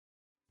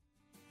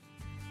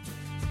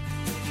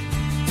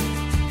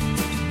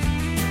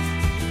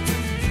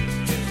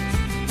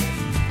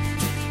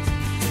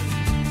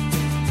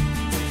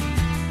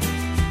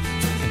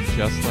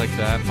Just like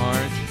that,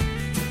 Marge.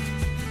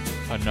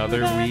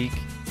 Another week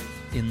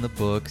in the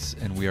books,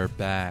 and we are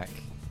back.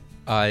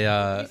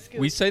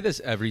 We say this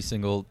every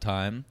single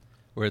time,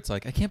 where it's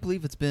like, I can't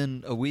believe it's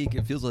been a week.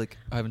 It feels like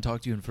I haven't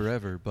talked to you in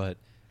forever, but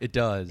it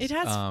does. It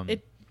has.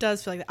 It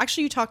does feel like that.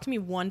 Actually, you talked to me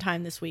one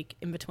time this week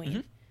in between.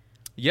 Mm-hmm.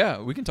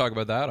 Yeah, we can talk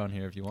about that on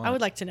here if you want. I would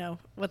like to know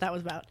what that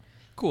was about.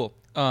 Cool.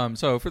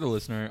 So for the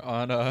listener,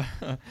 on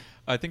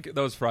I think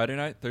that was Thursday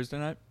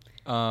night.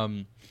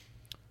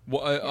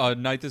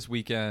 Night this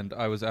weekend,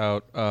 I was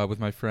out with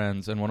my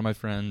friends, and one of my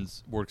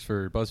friends works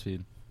for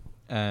BuzzFeed,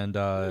 and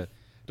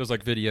does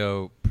like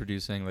video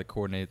producing, like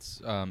coordinates,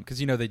 because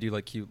they do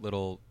like cute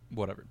little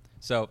whatever.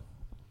 So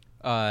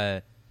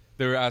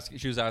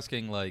she was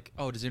asking like,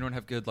 oh, does anyone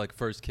have good like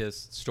first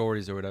kiss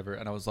stories or whatever?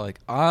 And I was like,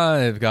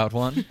 I've got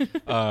one,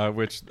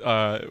 which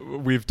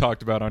we've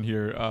talked about on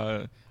here,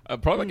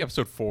 probably like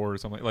episode 4 or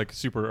something, like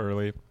super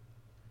early,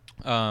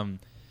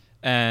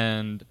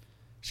 and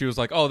she was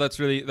like, oh, that's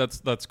great,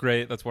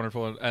 that's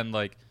wonderful, and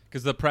like,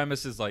 because the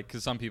premise is like,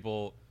 because some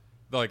people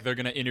like they're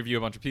gonna interview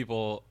a bunch of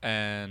people,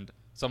 and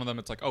some of them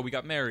it's like, oh, we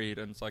got married,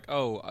 and it's like,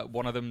 oh,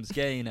 one of them's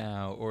gay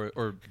now,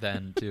 or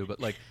then too, but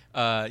like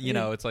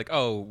it's like,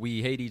 oh,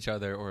 we hate each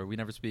other, or we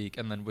never speak,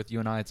 and then with you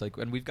and I it's like,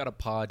 and we've got a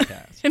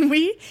podcast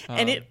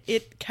and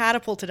it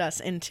catapulted us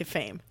into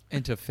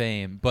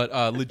fame, but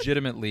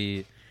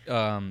legitimately.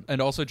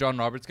 And also John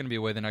Roberts going to be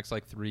away the next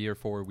like 3 or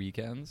 4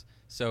 weekends.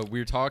 So we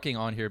were talking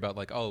on here about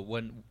like, oh,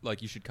 when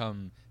like you should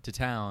come to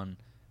town.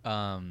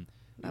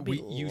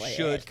 You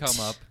should come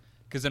up,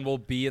 because then we'll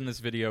be in this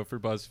video for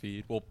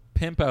BuzzFeed. We'll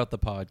pimp out the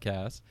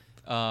podcast.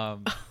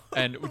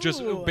 And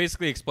just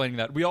basically explaining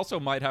that. We also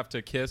might have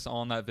to kiss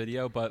on that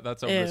video, but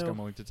that's a risk I'm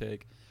willing to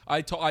take.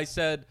 I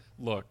said,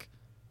 look,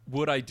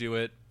 would I do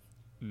it?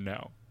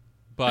 No.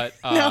 But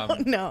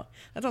no,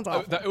 that sounds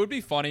awful. It would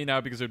be funny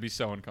now because it would be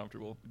so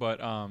uncomfortable.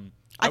 But I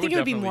think it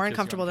would be more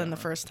uncomfortable than the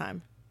first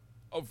time.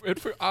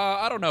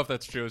 I don't know if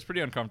that's true. It's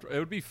pretty uncomfortable. It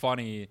would be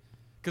funny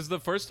because the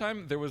first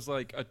time there was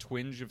like a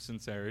twinge of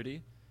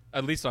sincerity,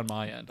 at least on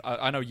my end.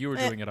 I know you were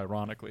doing it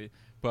ironically,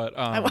 but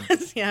I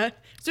was, yeah, I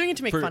was doing it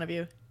to make fun of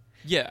you.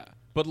 Yeah,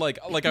 but like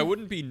I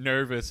wouldn't be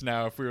nervous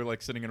now if we were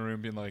like sitting in a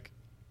room being like,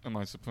 "Am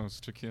I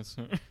supposed to kiss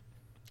her?"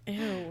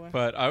 Ew.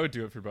 But I would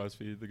do it for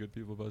BuzzFeed, the good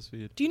people of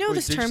BuzzFeed. Do you know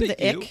this term,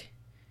 the ick?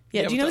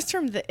 Yeah, do you know this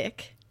term, the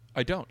ick?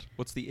 I don't.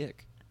 What's the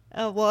ick?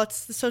 Well,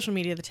 it's the social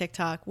media, the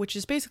TikTok, which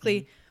is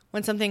basically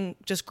when something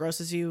just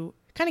grosses you,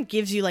 kind of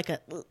gives you like a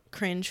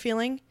cringe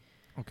feeling.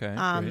 Okay,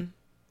 great.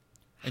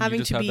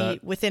 Having to be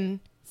within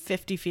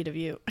 50 feet of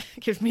you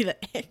gives me the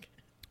ick.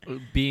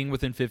 Being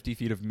within 50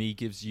 feet of me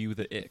gives you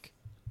the ick.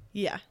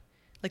 Yeah.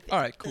 All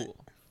right, cool.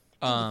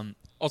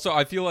 Also,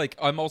 I feel like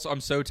I'm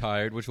so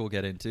tired, which we'll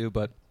get into,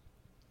 but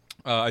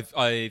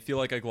I feel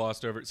like I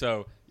glossed over it.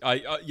 So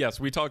yes,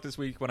 we talked this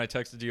week when I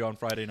texted you on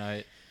Friday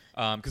night,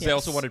 because they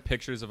also wanted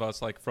pictures of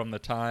us like from the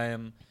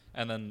time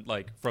and then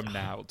like from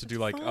now to do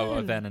like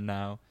then and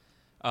now.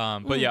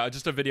 But yeah,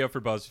 just a video for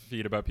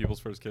BuzzFeed about people's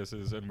first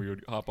kisses, and we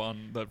would hop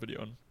on that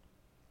video. And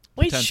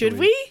wait, should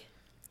we?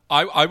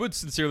 I would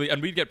sincerely,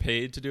 and we'd get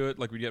paid to do it.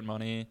 Like we'd get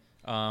money,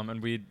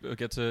 and we'd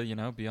get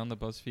to be on the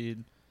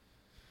BuzzFeed.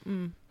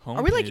 Homepage.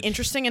 Are we like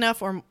interesting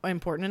enough or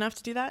important enough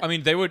to do that? I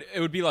mean, it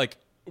would be like.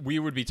 We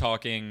would be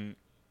talking,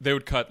 they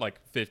would cut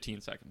like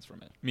 15 seconds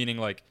from it. Meaning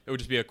like, it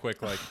would just be a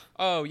quick like,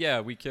 oh yeah,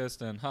 we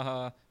kissed and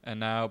haha, and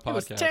now podcast. It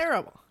was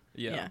terrible.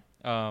 Yeah.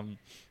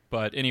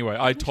 But anyway,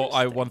 I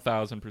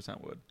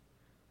 1000% would.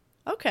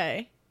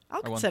 Okay.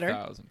 I'll consider.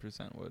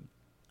 1000% would.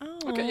 Oh.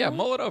 Okay, yeah,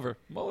 mull it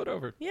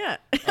over. Yeah.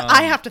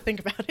 I have to think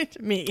about it,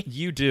 me.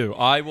 You do.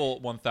 I will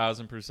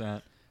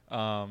 1000%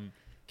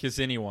 kiss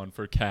anyone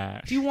for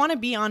cash. Do you want to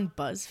be on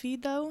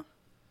BuzzFeed though?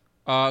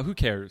 Who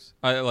cares?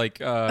 I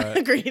like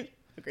Agreed.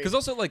 Because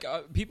also, like,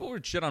 people were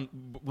shit on.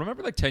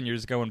 Remember, like 10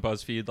 years ago when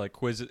BuzzFeed like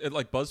quizzes,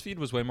 like BuzzFeed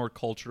was way more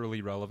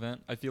culturally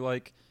relevant. I feel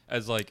like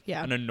as like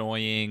an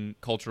annoying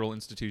cultural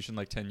institution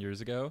like 10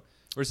 years ago.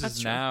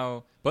 Versus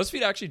now,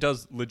 BuzzFeed actually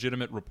does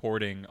legitimate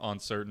reporting on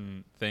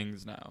certain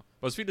things now.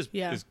 BuzzFeed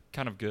is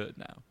kind of good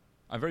now.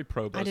 I'm very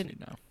pro BuzzFeed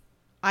now.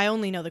 I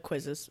only know the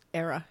quizzes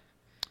era.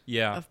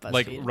 Yeah, of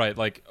BuzzFeed.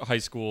 like high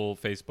school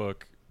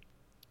Facebook.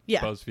 Yeah,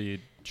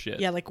 BuzzFeed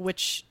shit. Yeah, like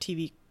which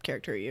TV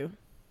character are you?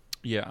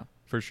 Yeah.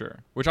 For sure.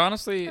 Which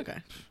honestly, I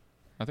think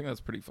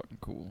that's pretty fucking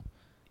cool.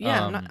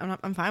 Yeah,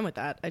 I'm fine with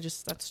that.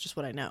 That's just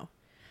what I know.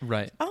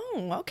 Right.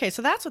 Oh, okay.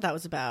 So that's what that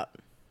was about.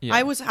 Yeah.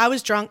 I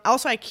was drunk.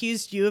 Also, I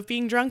accused you of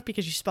being drunk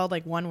because you spelled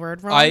like one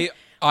word wrong.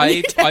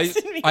 I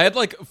had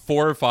like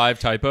 4 or 5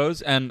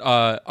 typos, and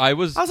I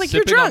was like,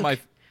 you're drunk.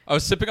 I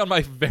was sipping on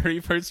my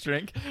very first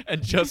drink,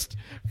 and just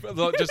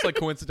like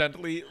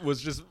coincidentally was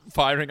just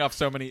firing off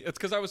so many. It's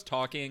because I was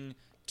talking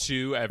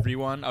to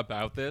everyone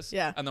about this,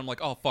 and then I'm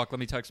like, oh fuck, let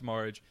me text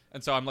Marge,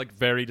 and so I'm like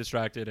very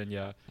distracted, and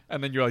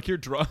then you're like, you're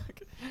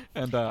drunk,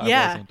 and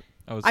I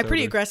wasn't. I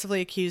pretty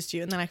aggressively accused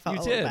you, and then I felt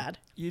a little bad.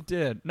 You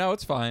did. No,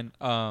 it's fine.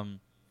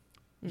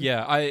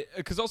 Yeah,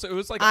 because also it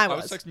was like I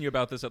was texting you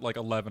about this at like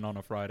 11 on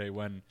a Friday,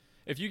 when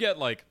if you get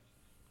like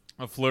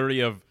a flurry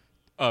of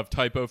of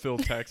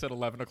typo-filled text at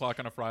 11 o'clock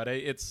on a Friday,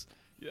 it's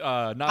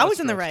not. I was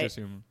in the right.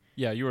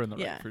 Yeah, you were in the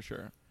right for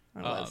sure.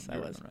 I was. In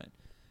the right.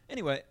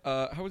 Anyway,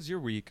 how was your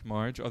week,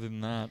 Marge? Other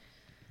than that,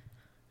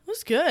 it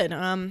was good.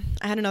 I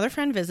had another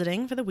friend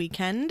visiting for the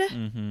weekend.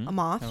 Mm-hmm. I'm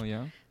off. Hell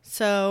yeah.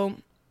 So,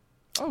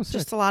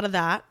 just a lot of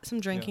that.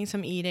 Some drinking,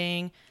 some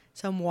eating,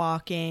 some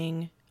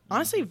walking.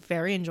 Honestly,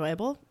 very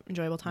enjoyable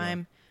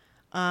time.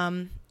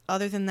 Yeah.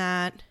 Other than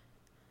that,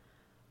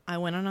 I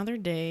went on another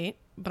date,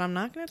 but I'm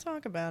not going to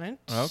talk about it.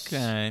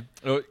 Okay.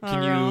 Can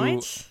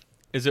you?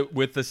 Is it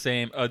with the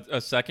same a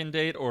second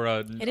date or a?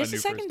 It is a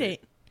second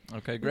date.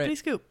 Okay, great. Pretty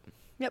scoop.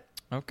 Yep.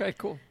 Okay,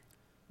 cool.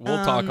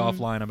 We'll talk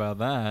offline about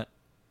that.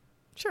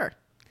 Sure.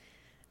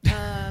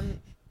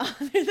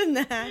 Other than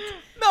that,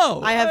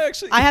 no, I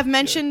have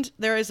mentioned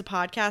there is a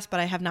podcast, but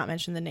I have not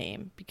mentioned the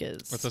name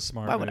because that's a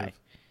smart. Why would I?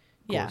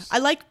 Yeah, I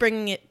like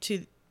bringing it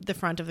to the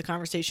front of the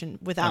conversation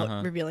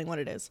without revealing what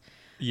it is.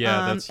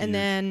 Yeah, that's huge. And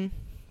then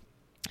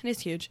it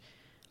is huge.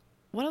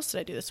 What else did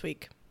I do this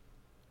week?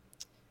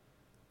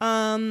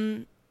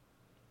 Honestly,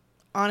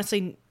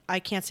 I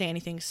can't say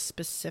anything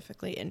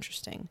specifically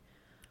interesting,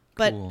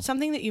 but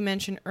something that you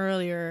mentioned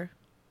earlier.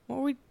 What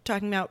were we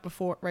talking about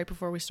right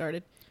before we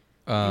started?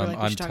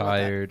 I'm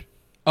tired.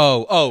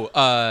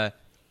 So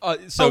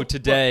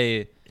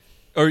today,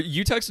 or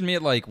you texted me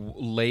at like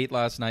late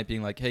last night,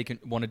 being like, "Hey,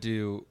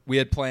 we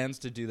had plans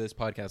to do this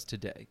podcast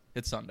today.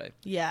 It's Sunday."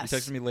 Yes. You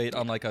texted me late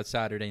on like a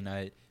Saturday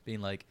night,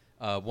 being like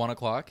 1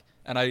 o'clock,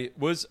 and I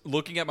was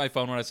looking at my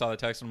phone when I saw the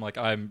text, and I'm like,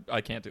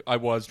 I can't do. I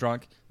was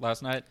drunk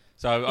last night,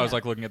 so I was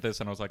like looking at this,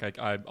 and I was like,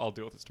 I'll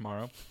deal with this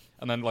tomorrow,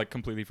 and then like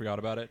completely forgot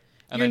about it.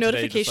 And your then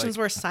notifications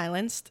were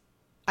silenced.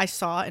 I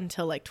saw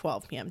until like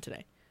 12 p.m.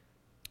 today.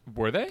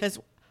 Were they? Because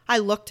I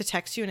looked to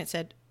text you and it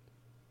said.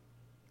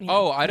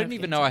 I didn't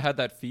even know I had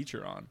that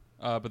feature on.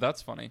 But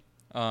that's funny.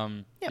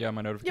 Yep. Yeah,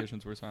 my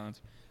notifications were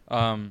silenced. But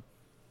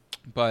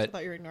I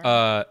thought you were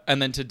ignoring.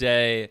 And then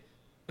today,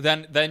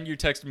 then you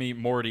texted me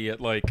Morty at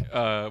like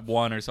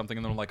 1 or something,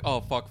 and then I'm like, oh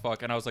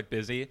fuck, and I was like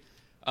busy.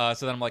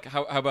 So then I'm like,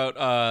 how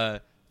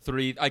about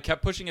 3? I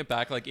kept pushing it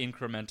back like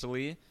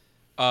incrementally.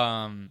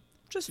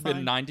 Just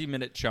been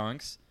 90-minute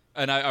chunks.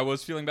 And I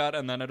was feeling bad,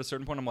 and then at a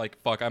certain point, I'm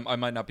like, fuck, I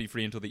might not be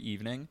free until the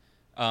evening.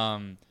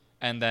 And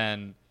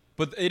then,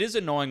 but it is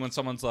annoying when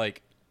someone's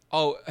like,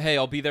 oh, hey,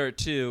 I'll be there at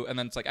 2, and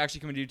then it's like, actually,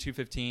 can we do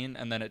 2:15?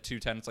 And then at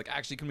 2:10, it's like,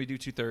 actually, can we do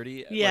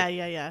 2:30? Yeah, like,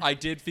 yeah. I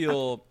did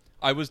feel,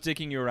 I was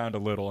dicking you around a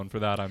little, and for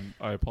that,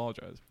 I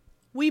apologize.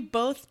 We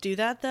both do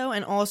that, though,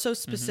 and also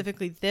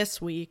specifically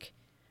this week,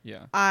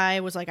 I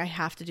was like, I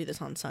have to do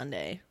this on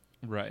Sunday.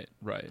 Right.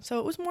 So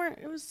it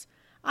was,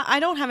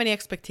 I don't have any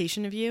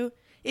expectation of you.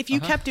 If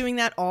you kept doing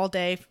that all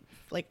day,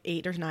 like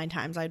 8 or 9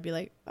 times, I'd be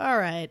like, all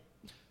right.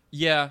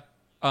 Yeah.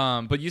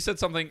 But you said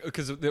something,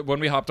 because when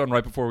we hopped on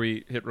right before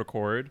we hit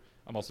record,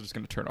 I'm also just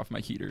going to turn off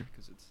my heater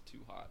because it's too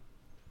hot.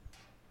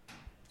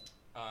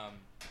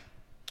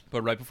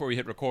 But right before we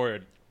hit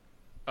record,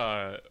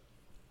 I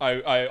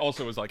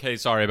also was like, hey,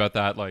 sorry about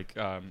that. Like,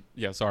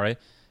 sorry.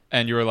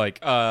 And you were like,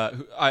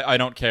 I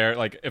don't care.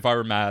 Like, if I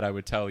were mad, I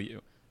would tell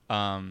you.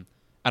 And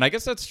I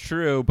guess that's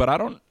true, but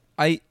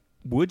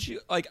would you,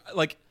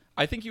 like,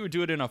 I think you would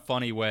do it in a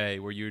funny way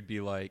where you would be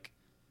like,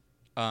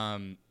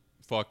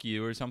 fuck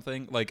you or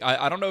something. Like,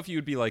 I don't know if you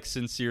would be like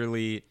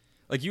sincerely,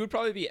 like you would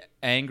probably be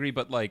angry,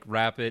 but like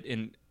wrap it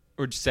in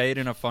or say it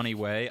in a funny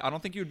way. I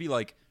don't think you would be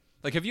like,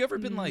 have you ever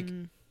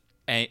been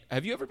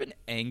have you ever been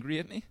angry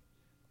at me?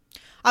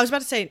 I was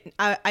about to say,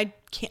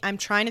 I'm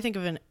trying to think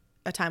of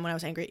a time when I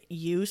was angry at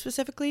you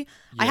specifically.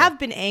 Yeah. I have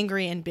been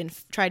angry and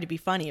tried to be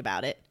funny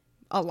about it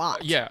a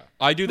lot. Yeah,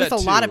 I do that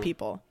with too. a lot of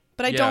people,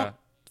 but I don't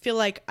feel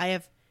like I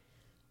have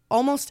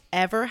almost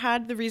ever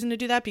had the reason to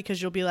do that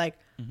because you'll be like,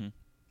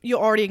 you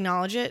already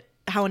acknowledge it,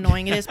 how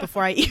annoying it is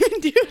before I even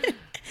do it,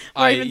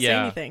 or I even say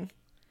anything.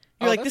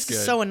 You're like, this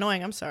is so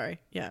annoying. I'm sorry.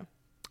 Yeah.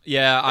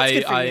 Yeah,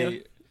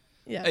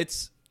 yeah.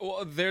 It's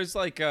there's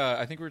like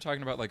I think we were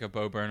talking about like a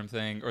Bo Burnham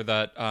thing or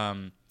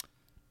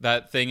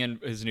that thing in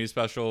his new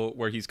special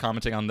where he's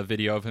commenting on the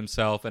video of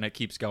himself and it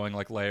keeps going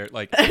like layered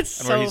like and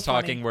where he's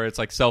talking where it's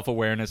like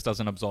self-awareness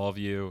doesn't absolve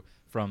you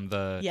from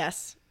the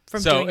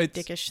doing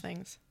dickish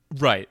things.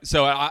 Right.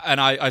 So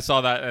I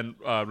saw that and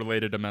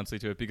related immensely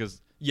to it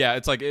because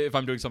it's like if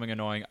I'm doing something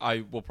annoying,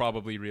 I will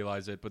probably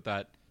realize it, but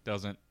that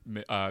doesn't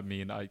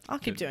mean I'll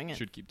keep doing it.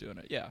 Should keep doing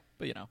it. Yeah,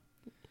 but you know.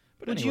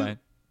 But Would anyway,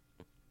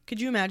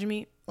 could you imagine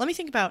me? Let me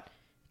think about.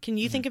 Can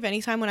you think of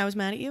any time when I was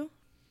mad at you?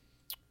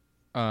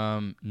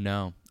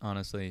 No,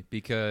 honestly,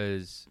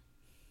 because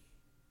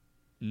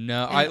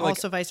no, and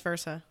also vice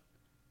versa.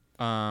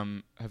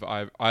 Have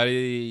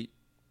I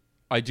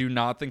do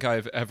not think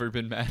I've ever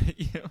been mad at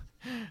you,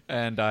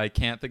 and I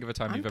can't think of a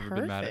time you've ever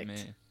been mad at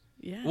me.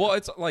 Yeah. Well,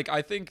 it's like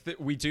I think that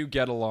we do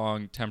get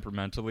along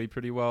temperamentally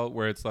pretty well.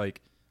 Where it's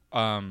like,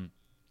 I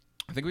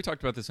think we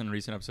talked about this in a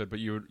recent episode, but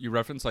you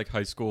referenced like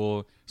high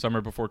school,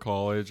 summer before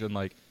college, and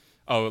like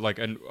a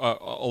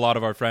lot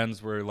of our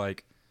friends were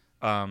like,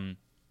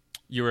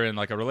 you were in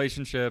like a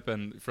relationship,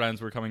 and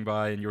friends were coming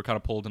by, and you were kind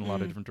of pulled in a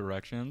lot of different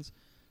directions.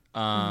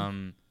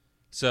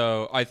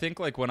 So I think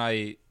like when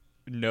I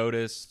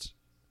noticed,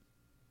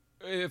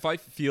 if I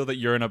feel that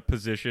you're in a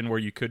position where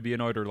you could be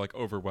annoyed or like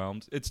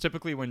overwhelmed, it's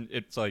typically when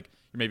it's like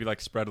you're maybe like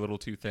spread a little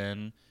too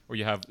thin, or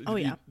you have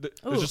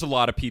there's just a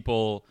lot of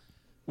people.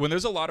 When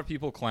there's a lot of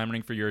people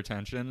clamoring for your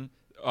attention,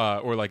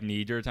 or like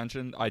need your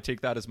attention, I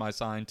take that as my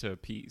sign to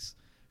peace.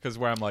 Because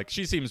where I'm like,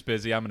 she seems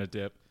busy, I'm gonna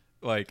dip.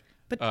 Like,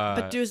 do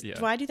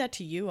I do that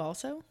to you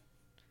also?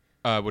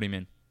 What do you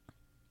mean?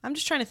 I'm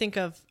just trying to think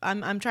of.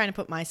 I'm trying to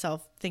put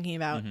myself thinking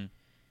about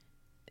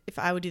if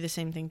I would do the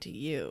same thing to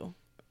you.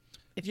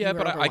 Yeah,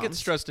 but I get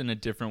stressed in a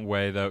different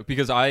way though,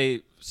 because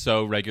I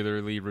so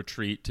regularly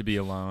retreat to be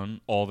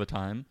alone all the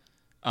time.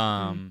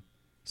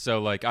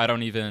 So like I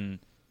don't even.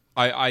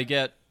 I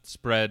get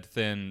spread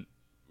thin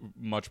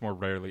much more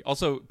rarely.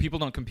 Also, people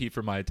don't compete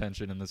for my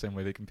attention in the same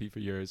way they compete for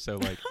yours. So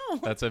like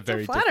that's a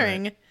very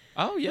flattering. Different.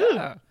 Oh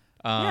yeah.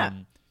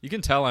 You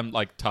can tell I'm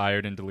like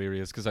tired and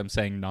delirious because I'm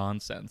saying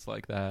nonsense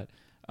like that.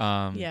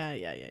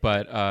 Yeah.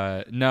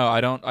 But no,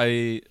 I don't.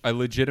 I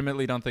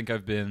legitimately don't think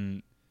I've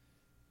been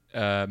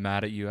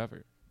mad at you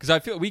ever, because I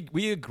feel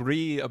we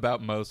agree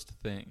about most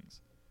things.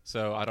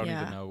 So I don't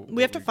even know.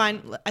 We have to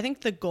find. I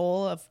think the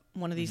goal of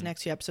one of these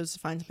next few episodes is to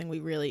find something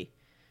we really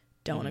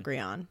don't agree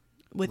on,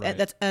 with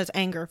that's as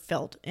anger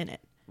felt in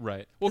it.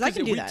 Right. Well,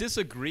 because we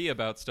disagree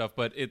about stuff,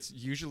 but it's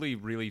usually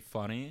really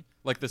funny.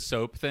 Like the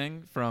soap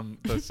thing from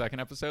the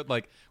second episode.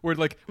 Like, we're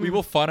like, we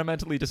will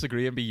fundamentally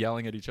disagree and be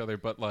yelling at each other,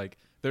 but like,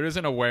 there is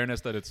an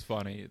awareness that it's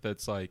funny.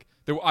 That's like,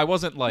 I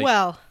wasn't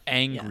like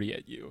angry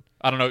at you.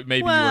 I don't know.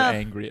 Maybe you were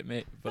angry at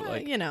me, but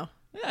like, you know.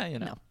 Yeah, you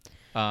know.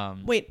 No.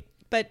 Wait,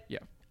 but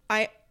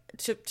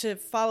to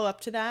follow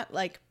up to that,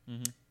 like,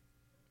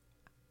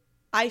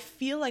 I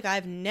feel like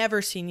I've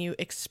never seen you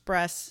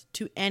express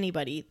to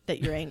anybody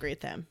that you're angry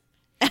at them.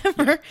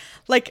 Ever.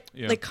 Like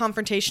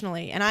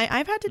confrontationally. And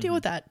I've had to deal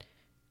with that.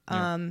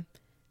 And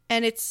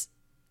it's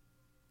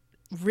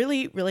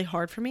really, really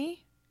hard for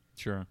me.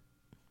 Sure.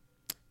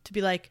 To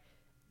be like,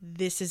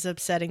 this is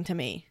upsetting to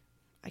me.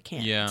 I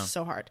can't. Yeah. It's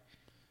so hard.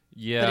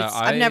 Yeah. But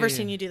I've never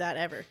seen you do that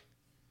ever.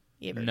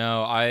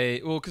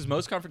 No, because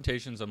most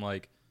confrontations, I'm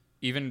like,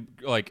 even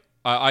like,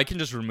 I can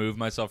just remove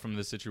myself from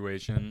the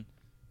situation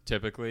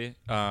typically.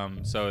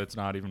 So it's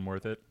not even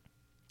worth it.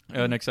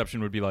 An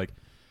exception would be like,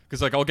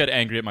 because like I'll get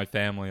angry at my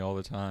family all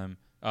the time,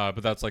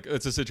 but that's like,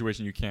 it's a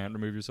situation you can't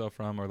remove yourself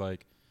from. Or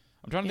like,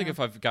 I'm trying to think if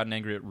I've gotten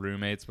angry at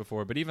roommates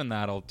before, but even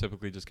that I'll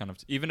typically just kind of,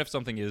 even if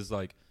something is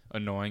like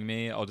annoying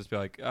me, I'll just be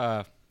like,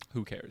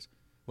 who cares?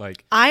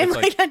 Like, I'm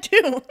like that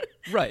too.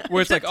 Right.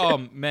 Where it's like, oh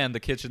man, the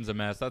kitchen's a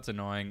mess. That's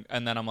annoying.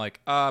 And then I'm like,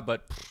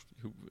 but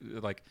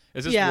like,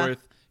 is this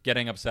worth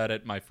getting upset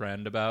at my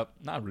friend about?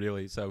 Not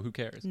really. So who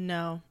cares?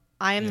 No,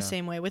 I am the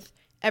same way with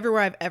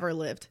everywhere I've ever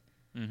lived.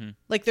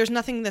 Like, there's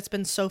nothing that's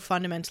been so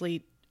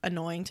fundamentally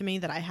annoying to me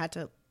that I had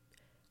to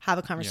have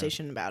a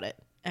conversation about it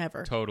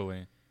ever.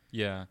 Totally.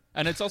 Yeah.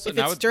 And it's also, if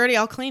it's dirty,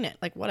 I'll clean it.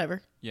 Like,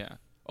 whatever. Yeah.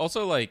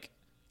 Also, like,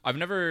 I've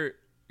never,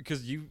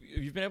 because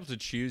you've been able to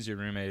choose your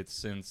roommates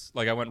since,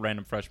 like, I went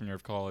random freshman year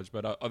of college,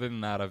 but other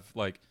than that, I've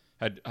like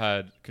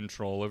had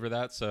control over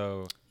that.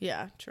 So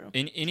yeah, true.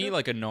 Any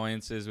like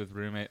annoyances with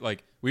roommate,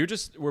 like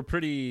we're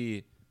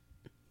pretty.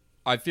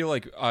 I feel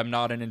like I'm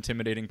not an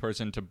intimidating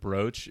person to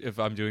broach if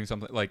I'm doing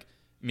something, like,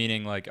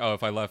 meaning like, oh,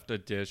 if I left a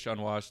dish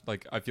unwashed,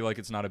 like, I feel like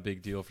it's not a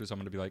big deal for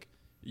someone to be like,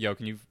 yo,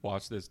 can you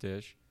wash this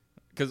dish?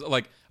 Because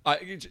like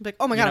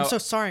oh my god, I'm so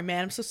sorry,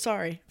 man. I'm so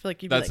sorry. I feel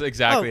like that's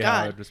exactly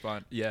how I'd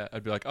respond. Yeah,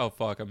 I'd be like, oh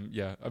fuck,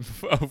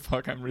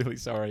 I'm really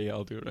sorry.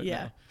 I'll do it right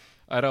now.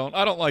 I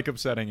don't like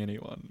upsetting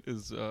anyone.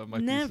 Is my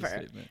never,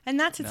 statement. And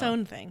that's its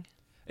own thing.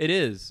 It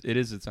is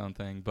its own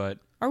thing. But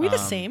are we the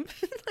same?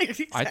 Like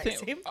the exact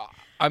same?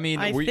 I mean,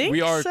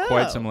 we are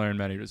quite similar in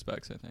many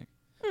respects, I think.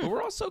 But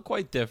we're also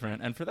quite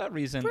different, and for that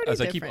reason,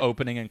 I keep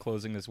opening and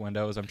closing this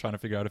window as I'm trying to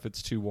figure out if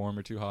it's too warm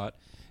or too hot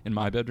in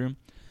my bedroom.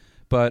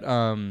 But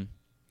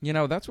you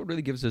know, that's what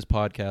really gives this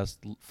podcast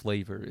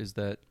flavor, is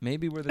that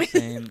maybe we're the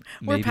same.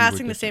 We're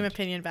passing the same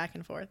opinion back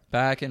and forth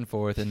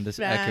in this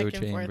echo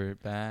chamber,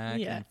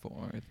 back and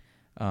forth.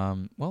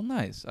 Well,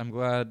 nice. I'm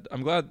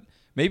glad.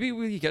 Maybe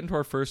we get into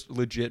our first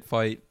legit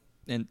fight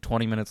in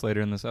 20 minutes later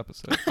in this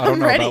episode. I don't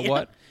know about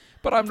what,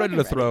 but I'm ready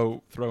to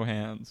throw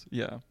hands.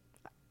 Yeah.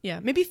 Yeah,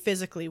 maybe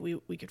physically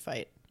we could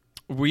fight.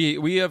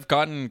 We have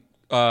gotten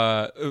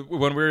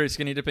when we were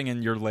skinny dipping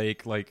in your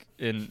lake, like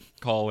in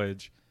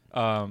college.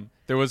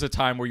 There was a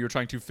time where you were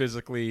trying to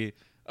physically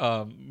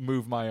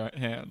move my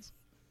hands.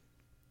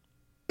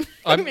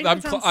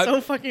 I'm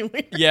so fucking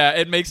weird. Yeah,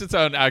 it makes it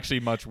sound actually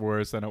much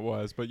worse than it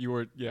was. But you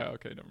were,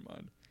 okay, never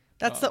mind.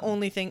 That's the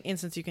only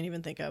instance you can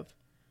even think of.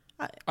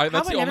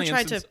 That's the only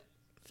tried instance to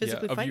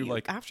physically fight you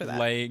like after that.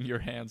 Laying your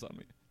hands on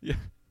me.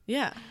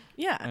 Yeah.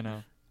 Yeah. I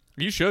know.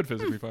 You should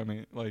physically fight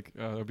me. Like,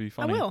 it'd be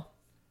funny. I will.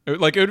 It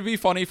would be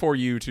funny for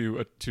you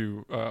to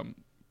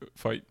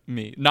fight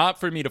me, not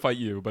for me to fight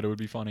you, but it would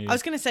be funny. I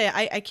was gonna say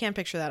I can't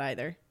picture that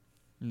either.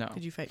 No.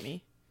 Did you fight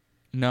me?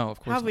 No, of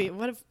course not.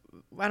 What if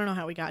I don't know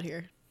how we got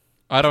here.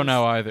 I don't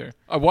know either.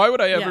 Why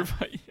would I ever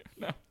fight you?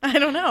 No. I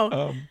don't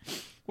know.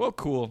 Well,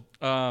 cool.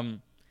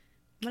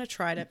 going to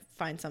try to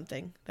find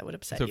something that would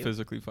upset to you.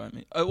 physically find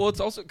me. Well, it's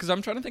also because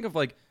I'm trying to think of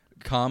like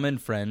common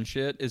friend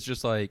shit is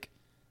just like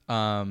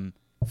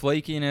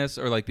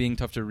flakiness or like being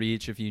tough to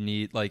reach if you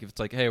need, like if it's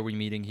like, hey, are we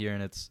meeting here,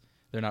 and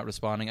they're not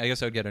responding. I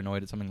guess I would get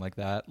annoyed at something like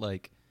that.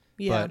 Like,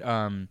 yeah. But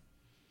I'm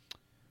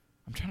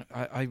trying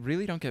to, I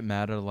really don't get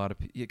mad at a lot of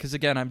people because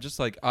again, I'm just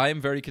like, I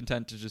am very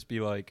content to just be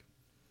like,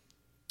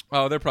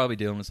 oh, they're probably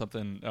dealing with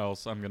something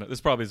else. This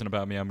probably isn't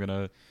about me. I'm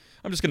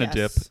just gonna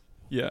dip.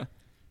 Yeah.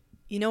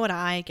 You know what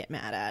I get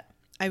mad at?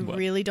 I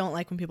really don't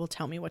like when people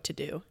tell me what to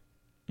do.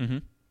 Mm-hmm.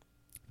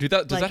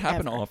 Does that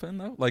happen often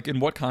though? Like, in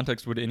what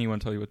context would anyone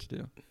tell you what to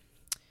do?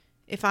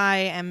 If I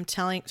am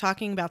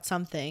talking about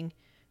something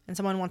and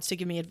someone wants to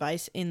give me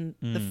advice in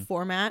the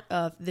format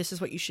of this is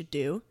what you should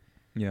do.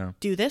 Yeah.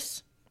 Do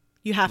this.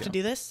 You have to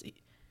do this.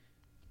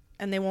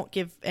 And they won't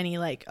give any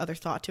like other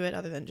thought to it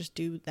other than just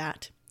do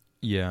that.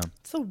 Yeah.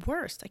 It's the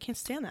worst. I can't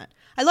stand that.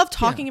 I love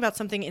talking about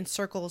something in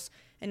circles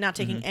and not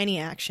taking any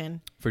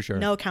action. For sure.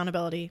 No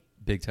accountability.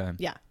 Big time.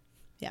 Yeah.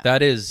 Yeah.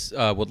 That is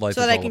what life is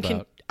all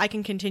about. I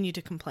can continue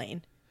to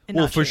complain.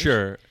 Well, for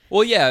sure.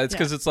 Well, yeah, it's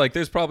because it's like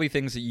there's probably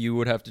things that you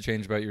would have to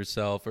change about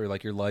yourself or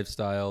like your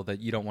lifestyle that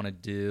you don't want to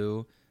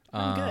do.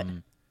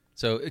 Good.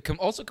 So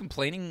also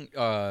complaining,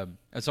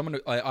 as someone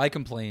I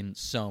complain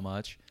so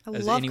much.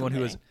 As anyone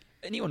who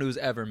has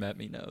ever met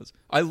me knows,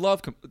 I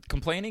love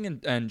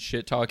complaining and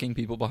shit talking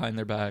people behind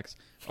their backs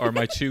are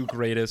my two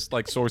greatest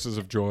like sources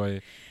of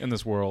joy in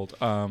this world.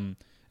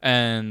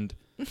 And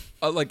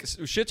like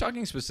shit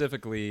talking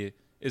specifically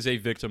is a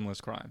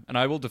victimless crime, and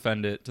I will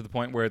defend it to the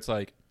point where it's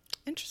like.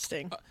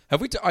 Interesting.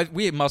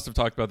 We must have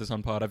talked about this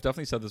on pod. I've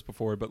definitely said this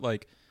before, but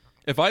like,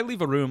 if I leave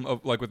a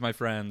room like with my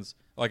friends,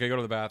 like I go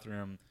to the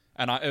bathroom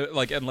and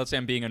and let's say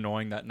I'm being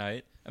annoying that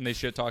night and they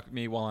shit talk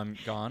me while I'm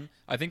gone,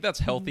 I think that's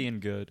healthy and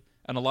good.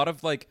 And a lot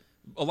of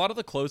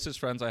the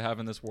closest friends I have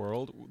in this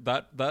world,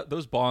 that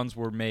those bonds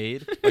were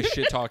made by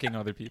shit talking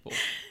other people.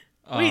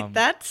 Wait,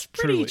 that's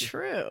pretty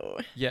true.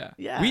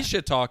 Yeah. We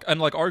shit talk,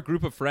 and like our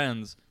group of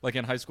friends, like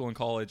in high school and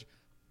college.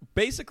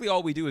 Basically,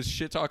 all we do is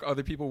shit talk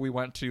other people we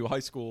went to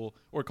high school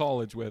or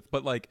college with.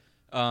 But like,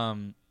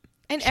 and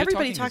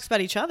everybody talks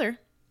about each other.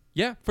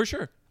 Yeah, for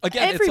sure.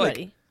 Again, everybody. It's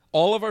like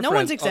all of our friends. No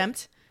one's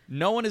exempt.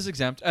 No one is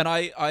exempt, and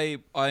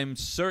I'm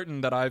certain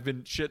that I've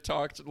been shit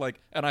talked. Like,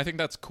 and I think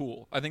that's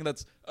cool. I think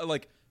that's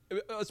like,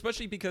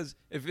 especially because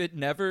if it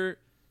never,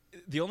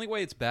 the only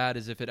way it's bad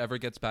is if it ever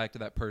gets back to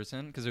that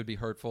person because it would be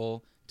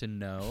hurtful to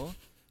know.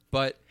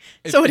 But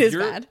so it is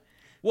bad.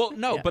 Well,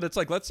 no, but it's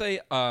like, let's say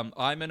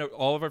I'm in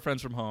all of our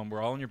friends from home.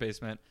 We're all in your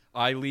basement.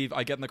 I leave.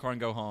 I get in the car and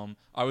go home.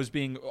 I was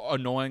being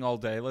annoying all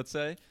day, let's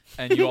say,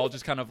 and you all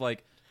just kind of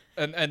like,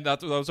 and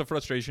that was a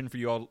frustration for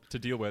you all to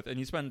deal with. And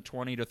you spend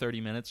 20 to 30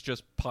 minutes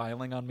just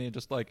piling on me and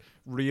just like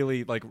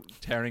really like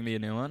tearing me a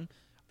new one.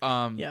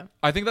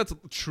 I think that's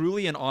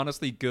truly and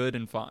honestly good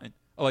and fine.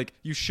 Like,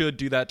 you should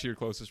do that to your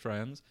closest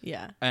friends.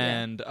 Yeah.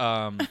 And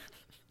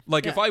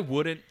if I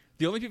wouldn't,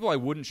 the only people I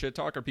wouldn't shit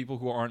talk are people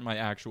who aren't my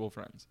actual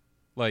friends.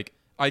 Like,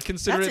 I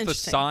consider it the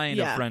sign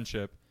of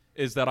friendship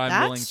is that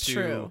I'm willing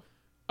to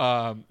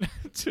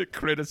to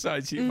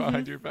criticize you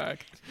behind your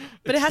back.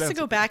 But it has to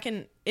go back,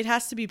 and it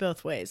has to be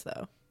both ways,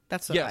 though.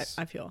 That's what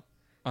I feel.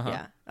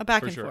 Yeah, a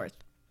back and forth.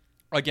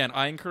 Again,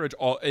 I encourage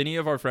any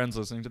of our friends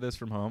listening to this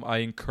from home, I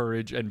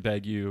encourage and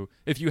beg you,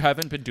 if you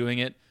haven't been doing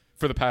it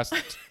for the past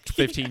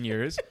 15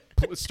 years,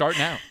 start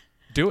now.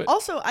 Do it.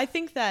 Also, I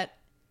think that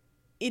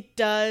it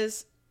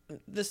does,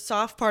 the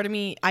soft part of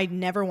me, I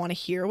never want to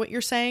hear what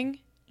you're saying,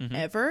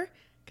 ever.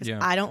 Because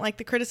I don't like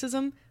the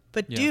criticism,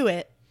 but do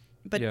it,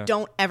 but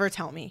don't ever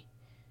tell me.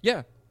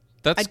 Yeah.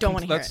 I don't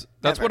want to hear it.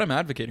 That's what I'm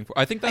advocating for.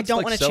 I think that's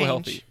like so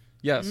healthy.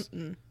 Yes.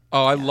 Mm-mm.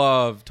 Oh, I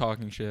love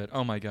talking shit.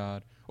 Oh my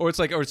God. Or it's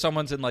like, or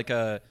someone's in like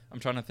I'm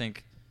trying to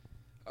think,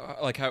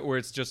 where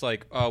it's just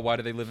like, why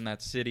do they live in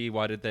that city?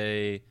 Why didn't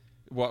they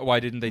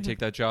take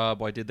that job?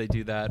 Why did they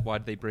do that? Why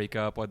did they break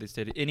up? Why did they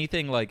stay?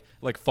 Anything like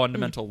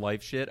fundamental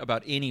life shit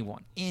about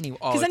anyone.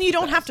 Because then you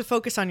don't have to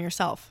focus on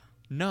yourself.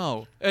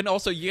 No. And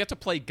also, you have to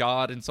play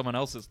God in someone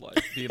else's life.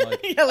 Being like,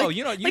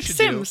 you like should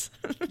Sims.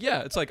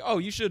 Yeah, it's like,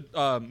 you should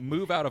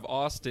move out of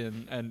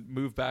Austin and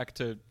move back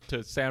to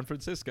San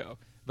Francisco.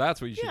 That's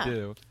what you should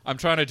do. I'm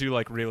trying to do,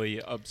 like, really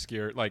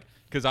obscure, like,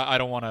 because I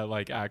don't want to,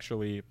 like,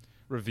 actually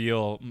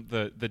reveal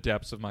the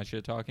depths of my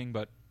shit talking,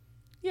 but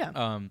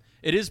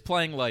it is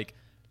playing, like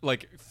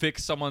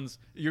fix someone's,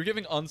 you're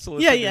giving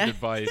unsolicited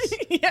advice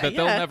that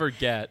they'll never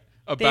get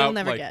about, they'll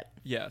never get.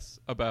 Yes,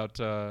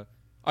 about,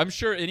 I'm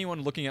sure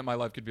anyone looking at my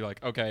life could be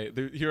like, okay,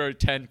 here are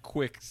 10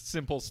 quick,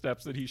 simple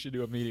steps that he should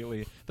do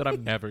immediately that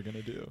I'm never going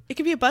to do. It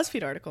could be a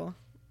BuzzFeed article.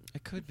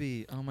 It could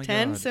be. Oh, my God.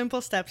 10 simple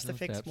steps to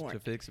fix Mort. To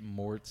fix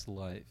Mort's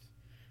life.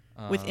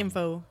 With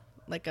info,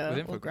 like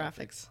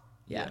graphics.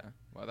 Yeah.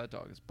 Wow, that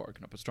dog is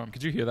barking up a storm.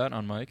 Could you hear that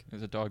on mic?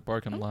 There's a dog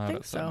barking loud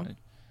outside.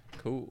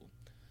 Cool.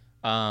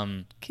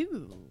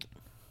 Cool.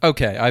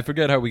 Okay, I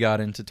forget how we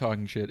got into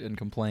talking shit and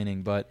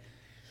complaining, but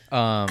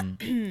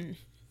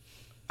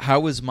how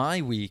was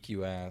my week,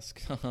 you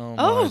ask?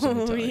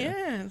 Oh,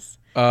 yes.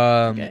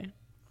 Okay.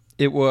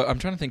 It was. I'm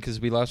trying to think because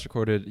we last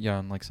recorded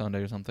on like Sunday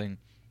or something,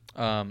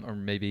 or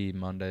maybe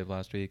Monday of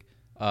last week.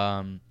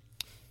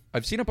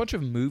 I've seen a bunch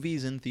of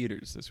movies in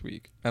theaters this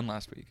week and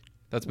last week.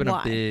 That's been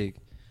a big.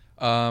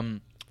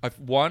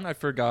 I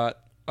forgot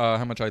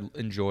how much I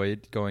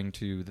enjoyed going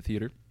to the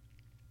theater,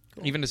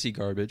 even to see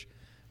garbage.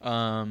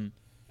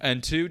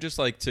 And two, just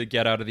like to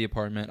get out of the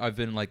apartment. I've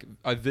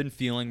been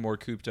feeling more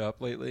cooped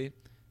up lately.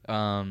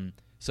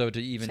 So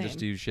to even just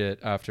do shit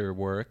after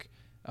work.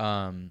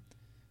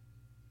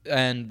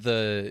 And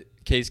the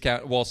case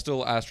count, while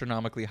still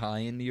astronomically high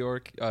in New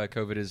York,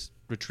 COVID is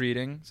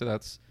retreating. So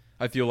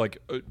I feel like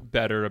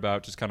better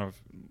about just kind of,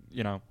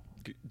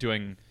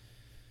 doing,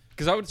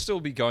 because I would still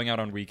be going out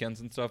on weekends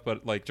and stuff,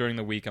 but like during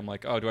the week, I'm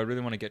like, oh, do I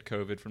really want to get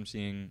COVID from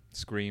seeing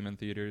Scream in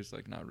theaters?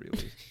 Like, not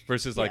really.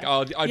 Versus like,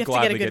 I'd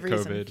gladly get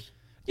COVID.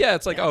 Yeah,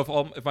 it's like,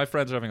 if my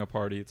friends are having a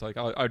party, it's like,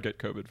 I'd get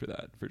COVID for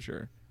that, for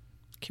sure.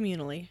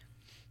 Communally.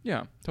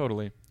 Yeah,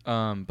 totally.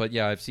 But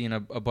yeah, I've seen a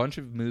bunch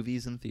of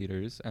movies in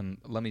theaters, and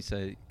let me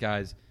say,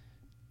 guys,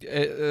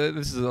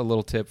 this is a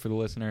little tip for the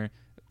listener.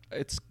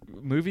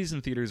 Movies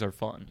in theaters are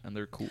fun, and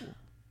they're cool.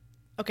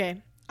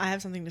 Okay, I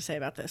have something to say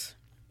about this.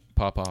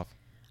 Pop off.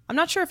 I'm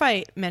not sure if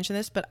I mentioned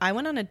this, but I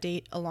went on a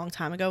date a long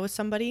time ago with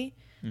somebody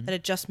that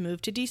had just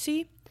moved to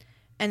DC,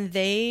 and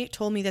they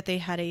told me that they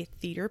had a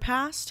theater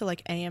pass to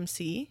like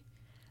AMC,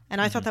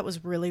 and I thought that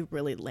was really,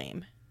 really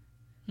lame.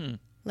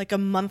 Like a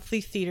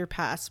monthly theater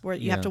pass where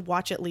you have to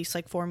watch at least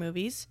like 4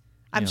 movies.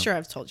 I'm sure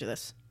I've told you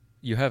this.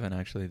 You haven't,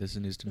 actually. This is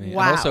news to me.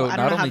 Wow. And also,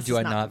 not only do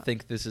I not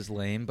think this is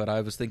lame, but I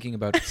was thinking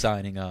about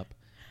signing up.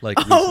 Like,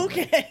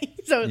 okay.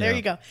 So there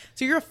you go.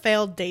 So you're a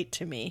failed date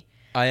to me.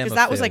 I am. Because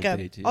that was like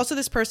also,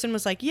 this person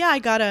was like, yeah, I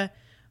got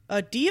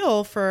a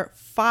deal for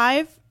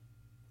 5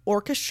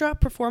 orchestra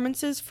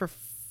performances for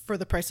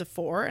the price of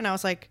 4. And I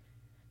was like,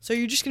 so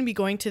you're just going to be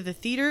going to the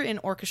theater and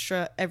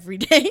orchestra every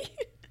day?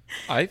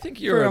 I think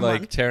you're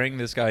like tearing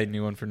this guy a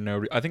new one for no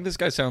reason. I think this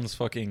guy sounds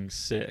fucking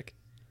sick.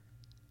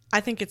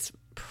 I think it's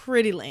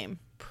pretty lame.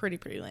 Pretty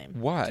lame.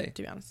 Why?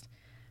 To be honest.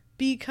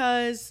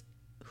 Because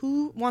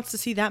who wants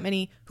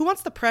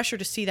the pressure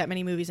to see that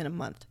many movies in a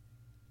month?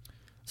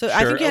 So sure.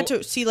 I think you had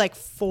to see like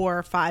 4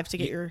 or 5 to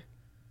get your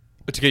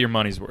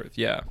money's worth.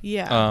 Yeah.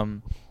 Yeah.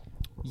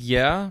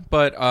 Yeah,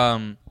 but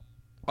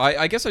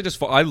I guess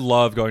I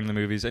love going to the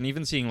movies and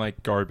even seeing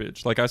like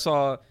garbage. Like I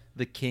saw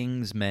The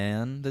King's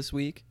Man this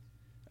week.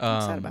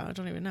 What's that about? I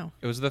don't even know.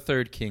 It was the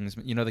third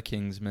Kingsman. You know the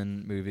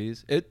Kingsman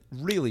movies? It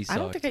really sucked.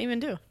 I don't think I even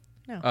do.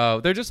 No. Oh,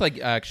 they're just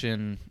like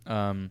action,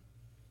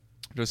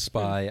 just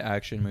spy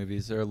action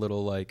movies. They're a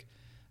little like,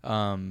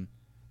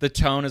 the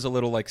tone is a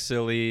little like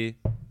silly,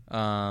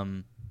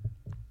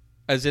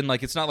 as in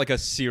like it's not like a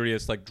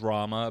serious like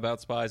drama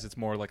about spies. It's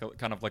more like a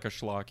kind of like a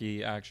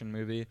schlocky action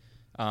movie.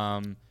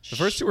 The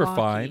first 2 were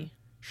fine.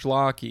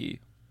 Schlocky.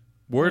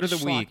 Word of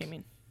the week. I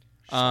mean,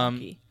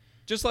 schlocky.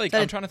 Just like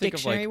I'm trying to think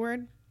of like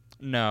word.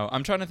 No,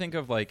 I'm trying to think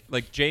of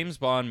like James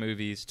Bond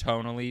movies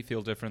tonally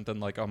feel different than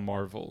like a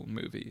Marvel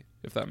movie,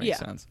 if that makes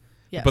sense.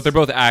 Yes. But they're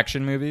both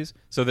action movies,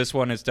 so this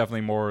one is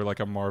definitely more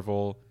like a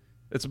Marvel.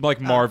 It's like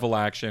Marvel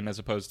action as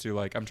opposed to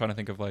like I'm trying to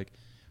think of like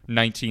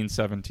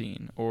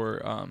 1917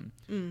 or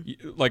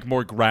like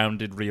more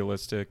grounded,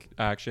 realistic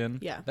action.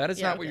 Yeah, that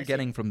is not what you're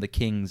getting from The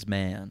King's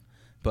Man.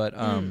 But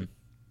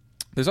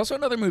there's also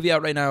another movie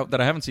out right now that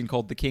I haven't seen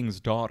called The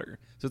King's Daughter.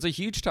 So it's a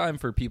huge time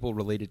for people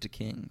related to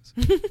kings,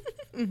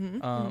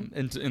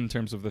 in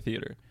terms of the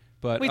theater.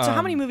 But wait, so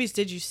how many movies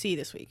did you see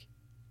this week?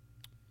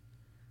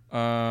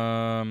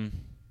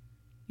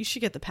 You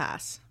should get the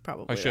pass,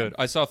 probably. I should.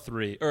 I saw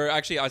 3. Or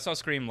actually, I saw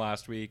Scream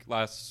last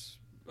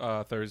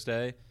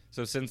Thursday.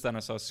 So since then, I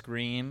saw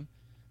Scream,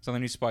 saw the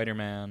new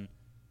Spider-Man,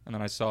 and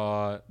then I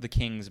saw The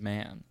King's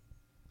Man.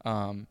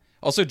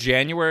 Also,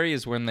 January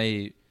is when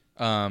the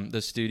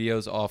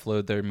studios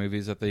offload their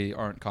movies that they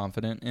aren't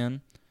confident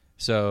in.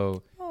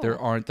 So there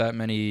aren't that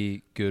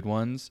many good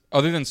ones.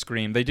 Other than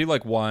Scream, they do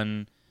like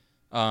one...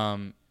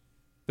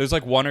 there's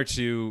like 1 or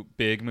 2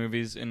 big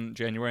movies in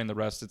January, and the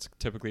rest, it's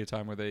typically a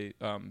time where they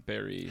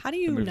bury... How do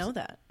you know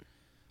that?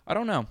 I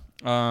don't know.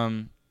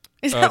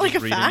 Is that like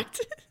a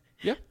fact?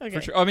 Yeah, okay.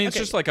 For sure. I mean, it's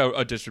just like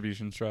a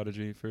distribution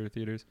strategy for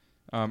theaters.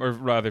 Or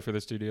rather for the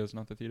studios,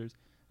 not the theaters.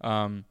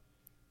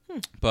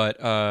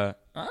 But I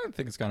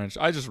think it's kind of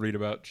interesting. I just read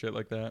about shit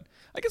like that.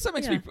 I guess that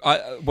makes me...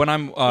 when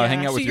I'm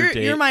hanging out with your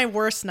date... You're my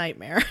worst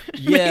nightmare.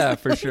 Yeah,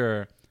 for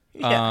sure.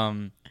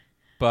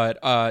 But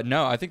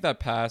no, I think that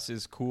pass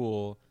is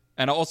cool.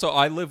 And also,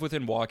 I live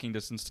within walking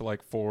distance to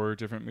like 4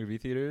 different movie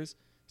theaters.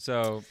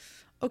 So...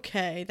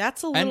 Okay,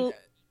 that's a little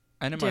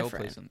and in different. My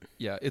old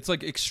place. It's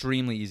like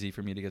extremely easy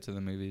for me to get to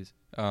the movies.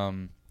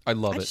 I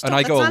love it. And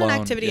I go alone. It's not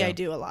an activity I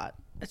do a lot.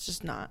 It's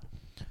just not.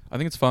 I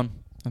think it's fun.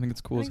 I think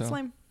it's cool as hell. It's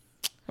lame.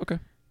 Okay.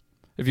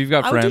 If you've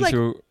got friends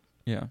who...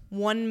 Yeah.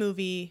 1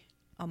 movie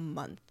a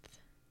month.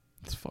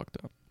 It's fucked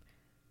up.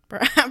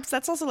 Perhaps.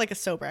 That's also like a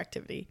sober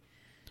activity.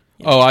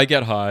 You know? Oh, I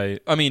get high.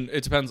 I mean,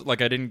 it depends.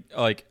 Like, I didn't...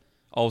 Like,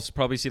 I'll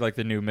probably see, like,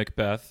 the new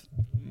Macbeth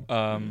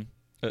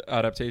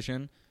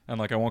adaptation. and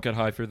like I won't get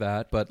high for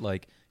that. But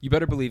like, you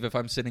better believe if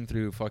I'm sitting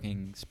through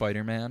fucking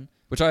Spider-Man,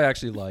 which I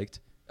actually liked.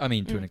 I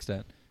mean, to an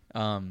extent.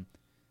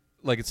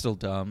 Like it's still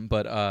dumb,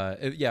 but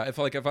if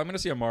I'm gonna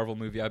see a Marvel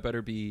movie, I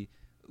better be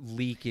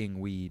leaking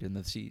weed in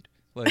the seat.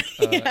 Like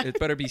it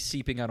better be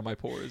seeping out of my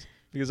pores,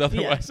 because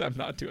otherwise I'm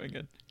not doing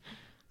it.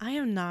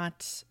 I'm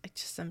not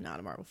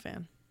a Marvel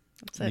fan.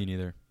 That's it. Me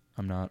neither.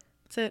 I'm not.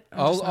 That's it.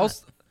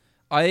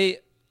 I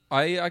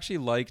actually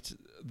liked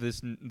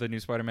the new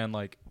Spider-Man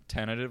like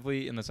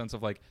tentatively, in the sense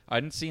of like I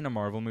hadn't seen a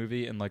Marvel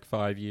movie in like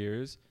 5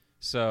 years,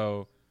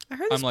 so I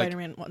heard the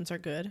Spider-Man ones are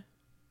good.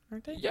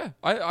 Aren't they? Yeah,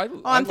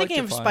 I'm thinking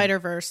of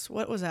Spider-Verse.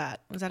 What was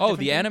that? Was that?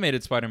 The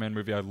animated Spider-Man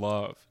movie I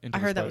love. I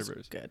heard that was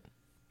good.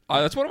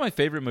 That's one of my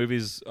favorite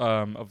movies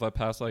of the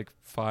past like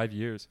 5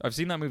 years. I've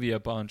seen that movie a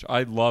bunch.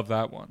 I love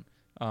that one.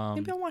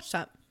 Maybe I'll watch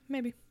that.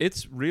 Maybe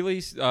it's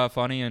really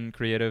funny and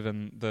creative,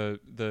 and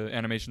the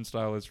animation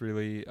style is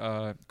really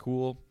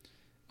cool.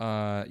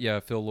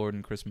 Phil Lord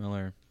and Chris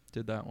Miller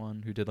did that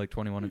one, who did like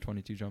 21 and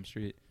 22 Jump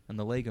Street, and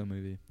the Lego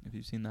movie, if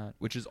you've seen that,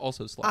 which is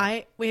also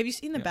Wait, have you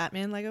seen the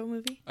Batman Lego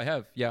movie? I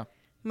have, yeah.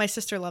 My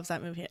sister loves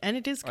that movie, and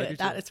it is good.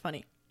 It's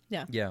funny.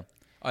 Yeah. Yeah.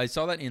 I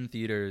saw that in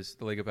theaters,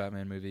 the Lego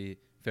Batman movie,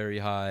 very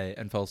high,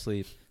 and fell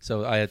asleep.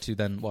 So I had to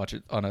then watch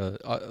it on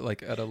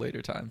at a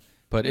later time.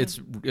 But it's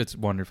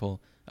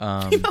wonderful.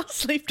 You fell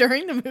asleep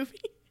during the movie?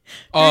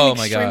 Oh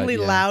my god! Extremely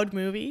loud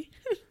movie.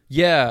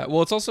 Yeah.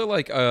 Well, it's also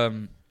like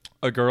a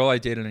girl I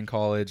dated in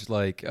college.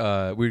 Like we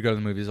would go to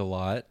the movies a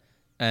lot,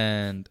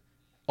 and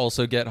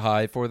also get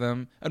high for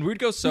them. And we'd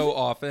go so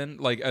often,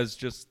 like as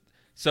just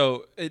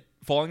so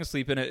falling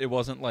asleep in it. It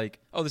wasn't like,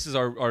 oh, this is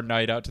our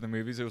night out to the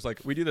movies. It was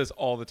like we do this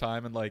all the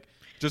time, and like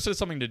just as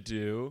something to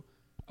do.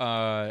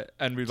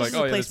 And we'd like,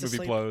 oh yeah, this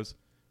movie blows.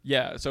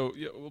 Yeah, so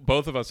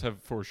both of us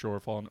have for sure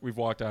fallen. We've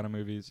walked out of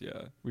movies.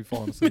 Yeah, we've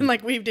fallen asleep.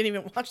 Like we didn't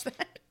even watch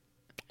that.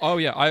 Oh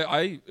yeah,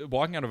 I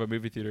walking out of a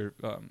movie theater.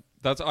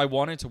 I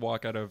wanted to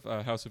walk out of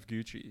House of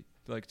Gucci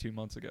like 2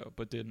 months ago,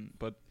 but didn't.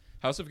 But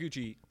House of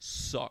Gucci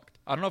sucked.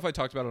 I don't know if I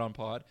talked about it on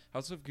pod.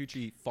 House of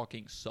Gucci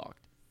fucking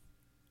sucked.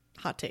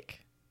 Hot take.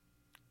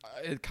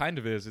 It kind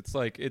of is. It's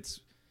like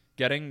it's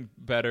getting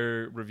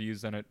better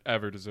reviews than it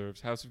ever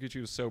deserves. House of Gucci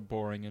was so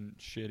boring and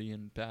shitty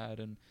and bad,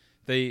 and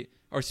they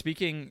are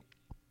speaking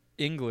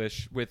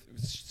English with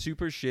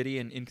super shitty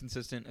and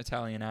inconsistent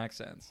Italian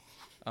accents,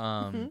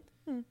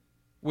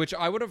 which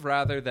I would have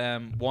rather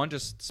them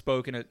just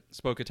spoke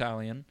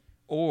Italian,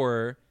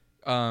 or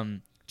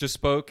just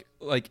spoke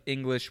like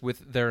English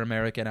with their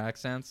American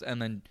accents,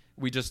 and then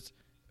we just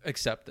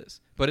accept this.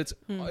 But it's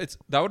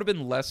that would have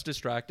been less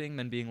distracting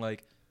than being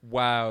like,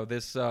 wow,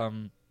 this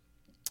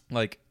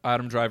like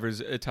Adam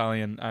Driver's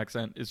Italian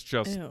accent is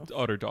just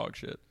utter dog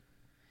shit.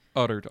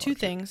 Utter dog shit. 2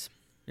 things.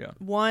 Yeah.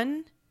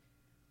 1,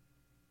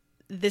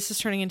 this is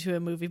turning into a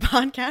movie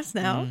podcast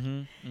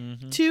now.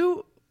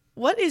 2,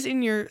 what is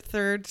in your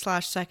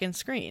third/second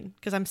screen?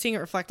 Because I'm seeing it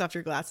reflect off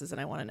your glasses, and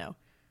I want to know.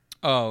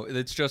 Oh,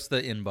 it's just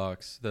the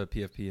inbox, the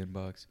PFP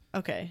inbox.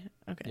 Okay.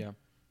 Yeah,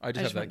 I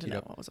just have that keyed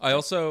up. I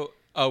also.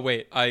 Oh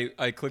wait,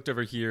 I clicked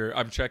over here.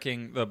 I'm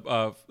checking the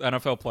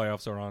NFL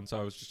playoffs are on, so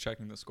I was just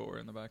checking the score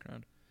in the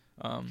background.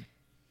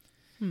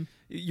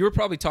 You were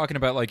probably talking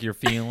about like your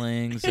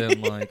feelings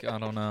and like I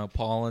don't know,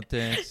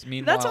 politics.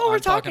 Meanwhile, that's all we're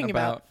talking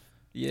about.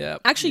 Yeah.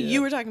 Actually,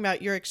 you were talking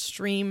about your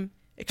extreme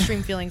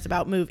feelings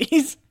about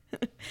movies,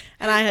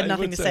 and I had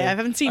nothing to say. I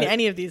haven't seen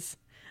any of these.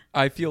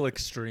 I feel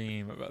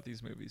extreme about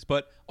these movies,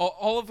 but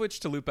all of which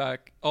to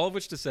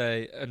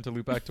say, and to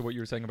loop back to what you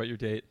were saying about your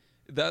date.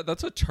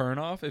 That's a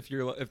turnoff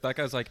if that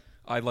guy's like,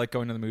 I like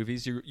going to the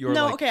movies. You're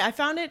no, like, okay. I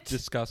found it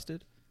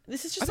disgusted.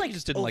 This is just like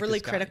overly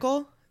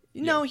critical.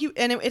 No,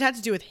 it had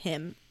to do with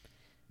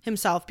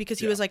himself, because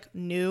he was like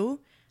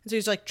new, and so he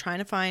was like trying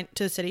to find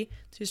to the city.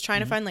 So he was trying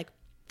to find like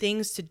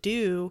things to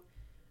do,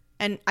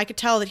 and I could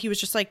tell that he was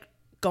just like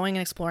going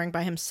and exploring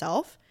by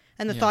himself.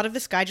 And the thought of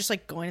this guy just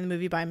like going to the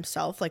movie by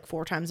himself like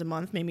 4 times a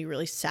month made me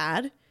really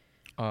sad.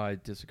 I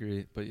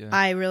disagree, but yeah,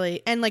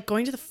 and like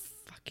going to the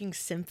fucking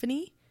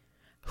symphony.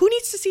 Who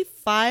needs to see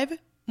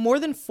more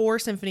than 4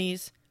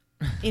 symphonies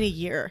in a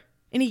year?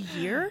 In a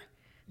year?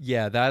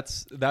 Yeah,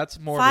 that's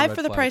more 5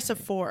 for the price of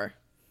 4.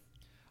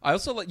 I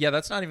also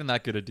that's not even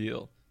that good a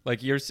deal.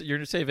 Like you're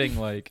saving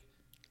like,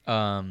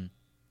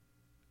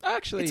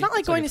 actually, it's not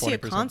like going to see a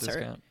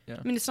concert. Yeah.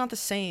 I mean, it's not the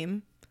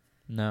same.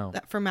 No,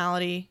 that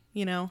formality,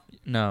 you know.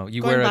 No,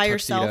 you going wear a by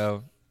tuxedo.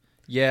 Yourself.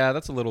 Yeah,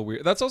 that's a little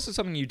weird. That's also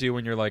something you do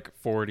when you're like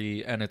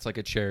 40 and it's like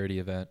a charity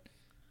event.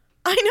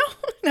 I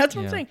know. That's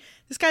what I'm saying.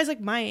 This guy's like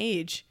my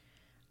age.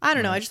 I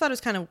don't know. I just thought it was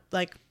kind of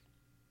like,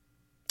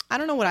 I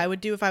don't know what I would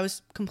do if I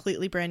was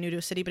completely brand new to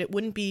a city, but it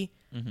wouldn't be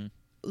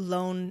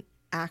lone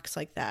acts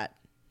like that.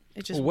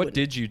 It just what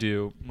did you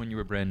do when you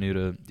were brand new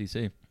to DC?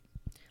 I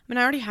mean,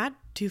 I already had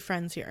 2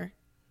 friends here.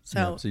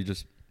 So you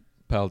just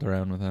palled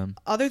around with them.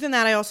 Other than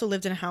that, I also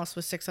lived in a house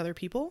with 6 other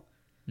people.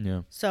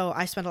 Yeah. So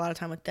I spent a lot of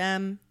time with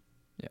them.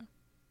 Yeah.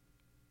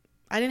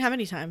 I didn't have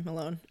any time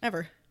alone,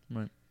 ever.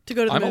 Right. To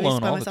go to the movies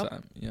alone by all myself. the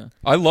time. Yeah.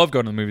 I love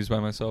going to the movies by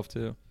myself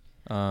too.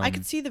 I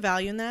could see the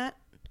value in that.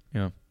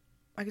 Yeah.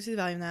 I can see the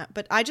value in that.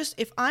 But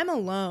if I'm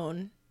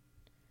alone,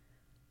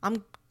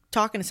 I'm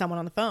talking to someone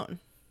on the phone.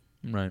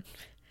 Right.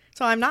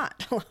 So I'm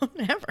not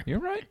alone ever. You're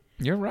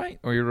right.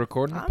 Or you're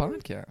recording a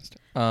podcast.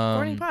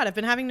 Recording pod. I've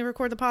been having to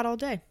record the pod all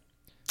day.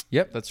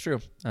 Yep, that's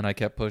true. And I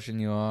kept pushing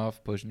you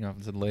off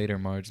and said later,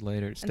 Marge,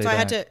 later. Stay and so back. I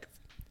had to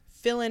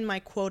fill in my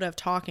quota of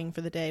talking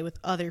for the day with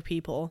other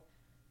people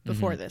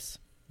before this.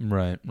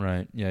 Right.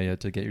 Yeah, you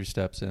had to get your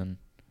steps in,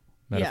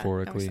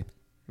 metaphorically.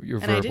 Your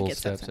verbal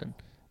steps in.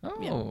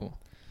 Oh. Yeah.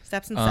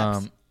 Steps and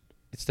steps.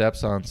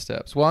 Steps on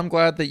steps. Well, I'm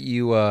glad that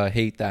you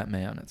hate that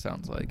man, it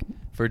sounds like,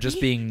 for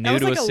just being new to a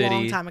city. That was like a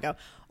long time ago.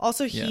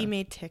 Also, he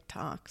made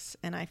TikToks,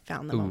 and I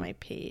found them on my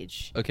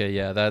page. Okay,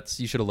 yeah,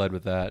 you should have led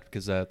with that,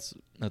 because that's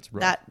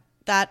rough.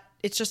 That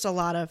it's just a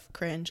lot of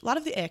cringe. A lot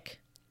of the ick.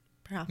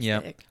 Perhaps the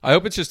ick. I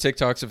hope it's just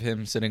TikToks of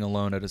him sitting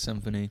alone at a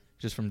symphony,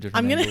 just from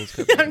different angles.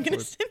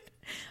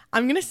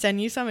 I'm going to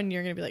send you some, and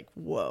you're going to be like,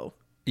 whoa.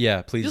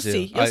 Yeah, please do.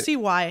 You'll see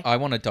why. I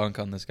want to dunk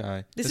on this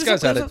guy. This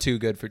guy's had it too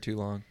good for too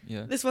long.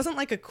 Yeah. This wasn't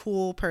like a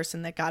cool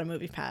person that got a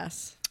movie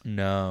pass.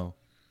 No.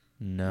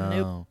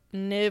 Nope.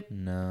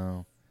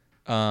 No.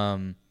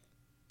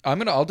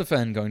 I'll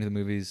defend going to the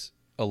movies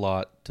a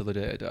lot till the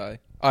day I die.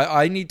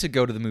 I need to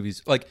go to the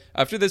movies. Like,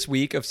 after this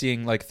week of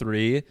seeing like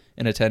 3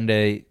 in a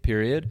 10-day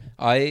period,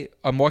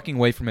 I'm walking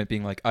away from it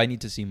being like, I need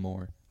to see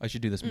more. I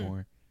should do this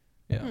more.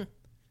 Yeah.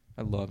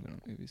 I love going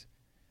to movies.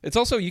 It's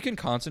also, you can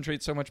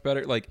concentrate so much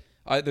better. Like,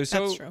 there's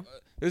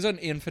an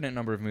infinite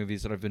number of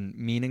movies that I've been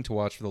meaning to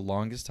watch for the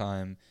longest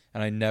time,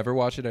 and I never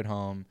watch it at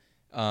home.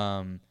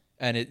 And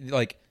it,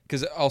 like,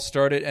 because I'll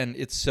start it, and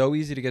it's so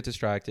easy to get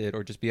distracted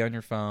or just be on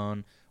your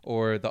phone,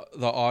 or the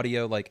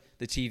audio, like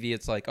the TV,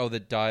 it's like, oh, the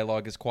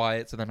dialogue is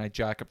quiet, so then I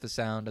jack up the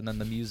sound, and then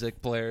the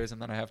music blares,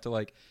 and then I have to,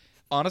 like,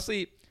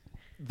 honestly,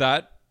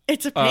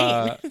 it's a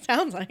pain. It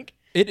sounds like.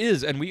 It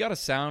is, and we got a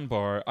sound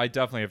bar. I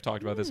definitely have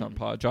talked about this on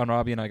pod. John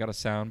Robbie and I got a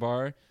sound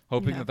bar,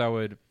 hoping that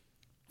would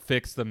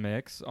fix the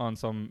mix on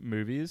some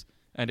movies,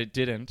 and it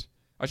didn't.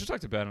 I should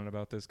talk to Bennett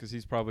about this, because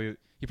he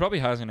probably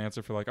has an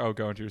answer for, like, oh,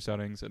 go into your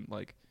settings and,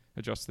 like,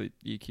 adjust the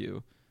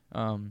EQ.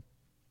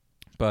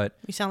 But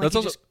you sound like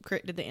you just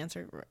did the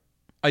answer.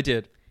 I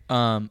did.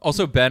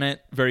 Also,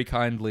 Bennett very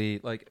kindly,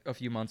 like a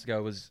few months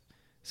ago, was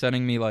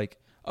sending me like,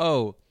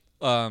 oh,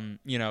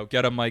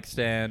 get a mic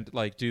stand,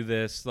 like do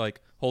this,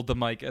 like hold the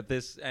mic at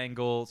this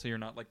angle so you're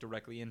not like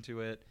directly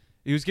into it.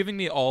 He was giving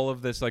me all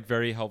of this like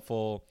very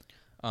helpful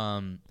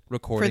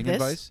recording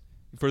advice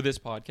for this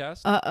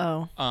podcast.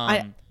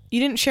 You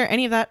didn't share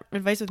any of that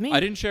advice with me. I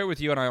didn't share it with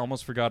you, and I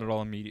almost forgot it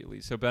all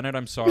immediately. So, Bennett,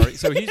 I'm sorry.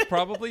 So he's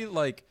probably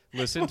like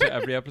listened to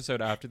every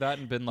episode after that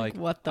and been like,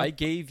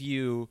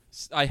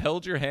 I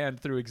held your hand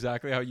through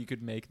exactly how you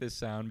could make this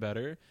sound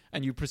better,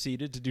 and you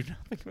proceeded to do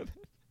nothing with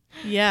it.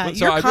 Yeah,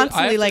 you're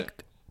constantly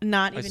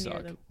not even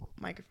near the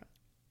microphone.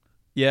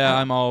 Yeah,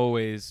 I'm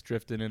always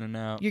drifting in and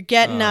out. You're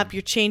getting up.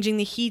 You're changing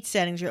the heat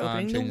settings. You're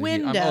opening the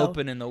window. I'm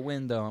opening the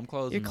window. I'm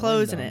closing. You're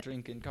closing the window. it.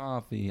 I'm drinking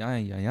coffee.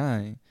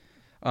 Aye.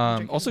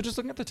 Also, just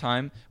looking at the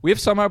time, we have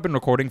somehow been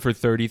recording for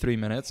 33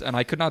 minutes, and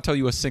I could not tell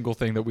you a single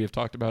thing that we have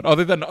talked about,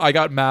 other than I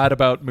got mad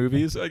about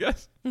movies, I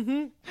guess.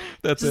 Mm-hmm.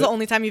 This is the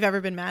only time you've ever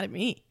been mad at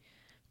me.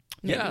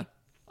 Maybe. Yeah.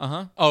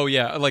 Uh-huh. Oh,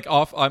 yeah. Like,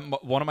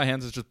 one of my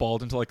hands is just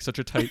balled into, like, such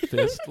a tight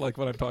fist, like,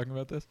 when I'm talking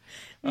about this.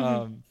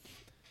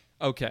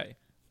 Okay.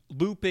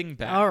 Looping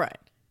back. All right.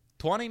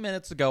 20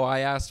 minutes ago, I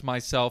asked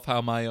myself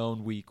how my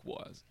own week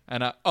was.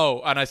 And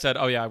I said,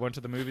 oh, yeah, I went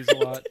to the movies a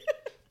lot.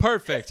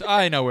 Perfect.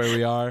 I know where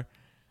we are.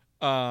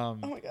 Oh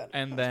my god!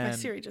 And then my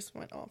Siri just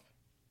went off.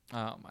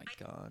 Oh my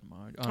god,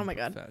 Marge! Oh my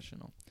god!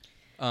 Professional.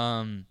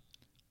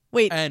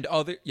 Wait. And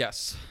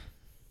yes.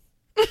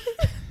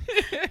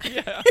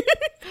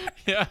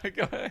 Yeah.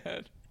 Go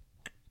ahead.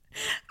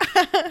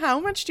 How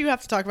much do you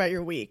have to talk about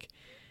your week?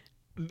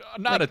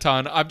 Not a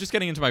ton. I'm just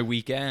getting into my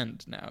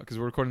weekend now because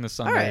we're recording this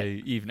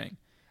Sunday evening.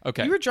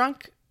 Okay. You were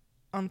drunk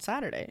on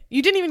Saturday.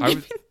 You didn't even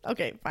give me.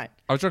 Okay, fine.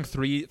 I was drunk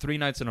three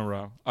nights in a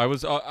row. I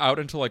was out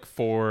until like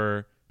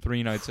 4,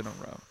 3 nights in a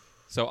row.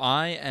 So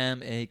I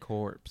am a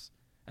corpse.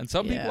 And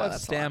some people have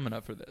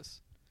stamina for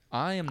this.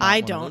 I am not I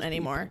don't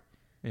anymore.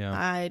 People. Yeah.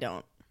 I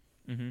don't.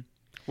 Mm-hmm.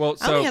 Well,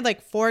 I only had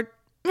like 4.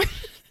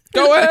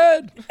 Go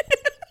ahead.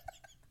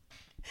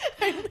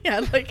 I only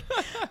had like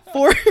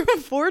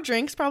 4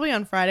 drinks probably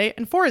on Friday.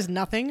 And 4 is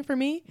nothing for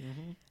me.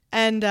 Mm-hmm.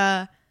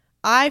 And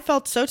I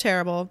felt so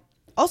terrible.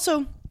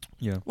 Also,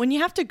 when you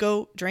have to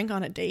go drink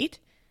on a date,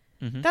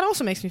 that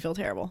also makes me feel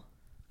terrible.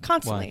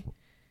 Constantly. Why?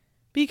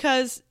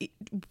 Because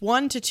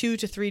 1 to 2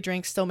 to 3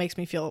 drinks still makes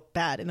me feel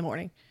bad in the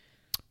morning.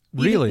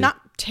 Really? Not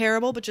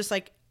terrible, but just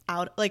like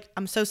out. Like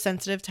I'm so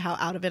sensitive to how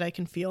out of it I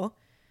can feel.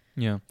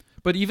 Yeah.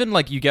 But even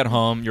like you get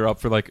home, you're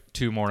up for like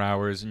 2 more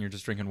hours and you're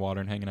just drinking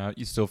water and hanging out.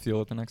 You still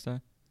feel it the next day?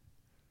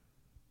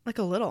 Like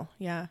a little,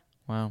 yeah.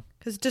 Wow.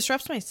 Because it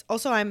disrupts my...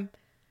 Also, I'm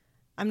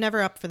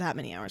never up for that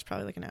many hours.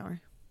 Probably like an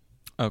hour.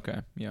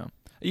 Okay, yeah.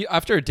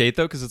 After a date,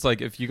 though, because it's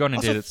like if you go on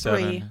a date at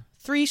 7...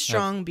 3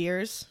 strong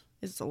beers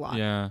is a lot.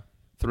 Yeah.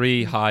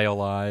 3 high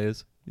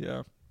Eli's.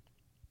 Yeah.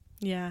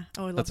 Yeah.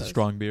 Oh, I love That's those. a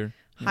strong beer.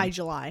 High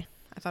July.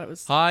 I thought it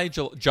was Jai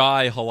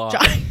Halai.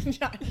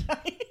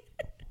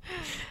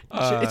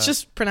 It's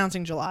just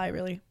pronouncing July,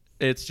 really.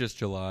 It's just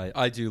July.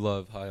 I do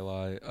love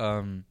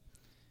Halai,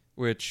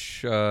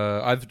 which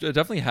I've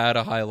definitely had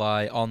a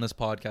Halai on this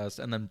podcast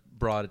and then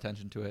brought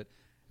attention to it.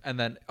 And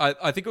then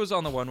I think it was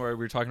on the one where we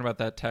were talking about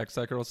that text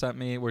that girl sent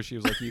me where she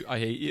was like, I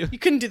hate you. You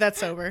couldn't do that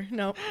sober.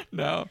 Nope.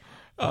 No.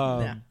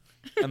 Yeah.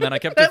 And then I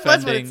kept That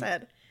defending. was what it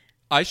said.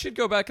 I should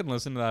go back and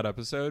listen to that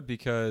episode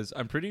because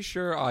I'm pretty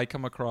sure I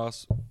come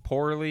across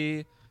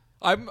poorly.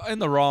 I'm in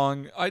the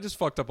wrong. I just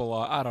fucked up a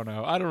lot. I don't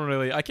know. I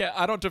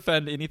don't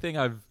defend anything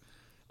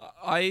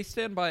I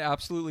stand by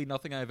absolutely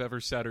nothing I've ever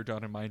said or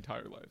done in my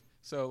entire life.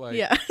 So like,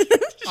 yeah.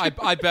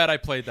 I bet I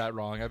played that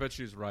wrong. I bet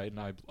she was right. And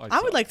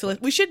I would like to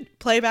we should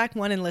play back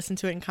one and listen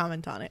to it and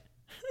comment on it.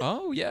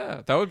 Oh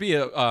yeah. That would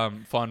be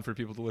fun for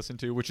people to listen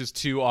to, which is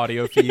two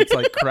audio feeds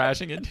like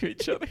crashing into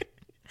each other.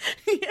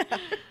 Yeah.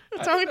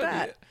 What's wrong with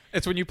that?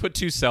 It's when you put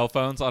two cell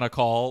phones on a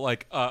call,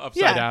 like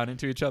upside down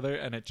into each other,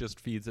 and it just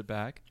feeds it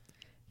back.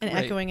 And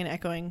echoing and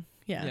echoing.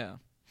 Yeah. Yeah.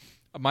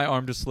 My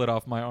arm just slid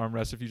off my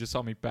armrest. If you just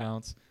saw me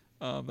bounce,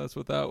 that's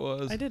what that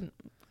was. I didn't.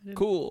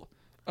 Cool.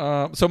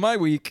 So my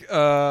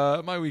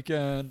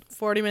weekend.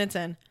 40 minutes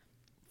in.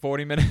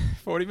 40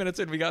 minutes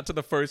in, we got to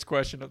the first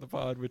question of the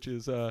pod, which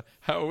is,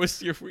 how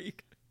was your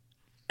week?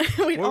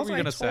 Wait, what were we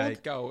gonna say?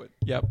 Go.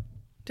 Yep.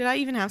 Did I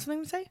even have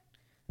something to say?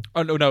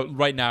 Oh no!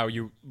 Right now,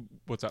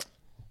 what's up?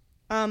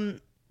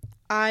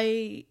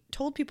 I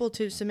told people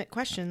to submit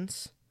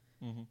questions,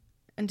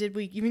 and did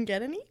we even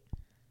get any?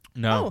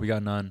 No, we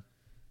got none.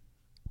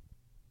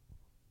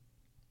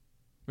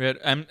 We had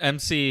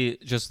MC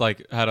just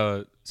like had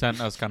a sent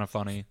us kind of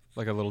funny,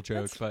 like a little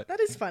joke, but that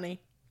is funny.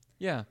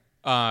 Yeah.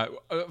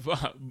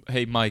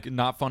 Hey Mike,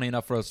 not funny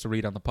enough for us to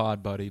read on the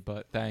pod, buddy,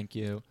 but thank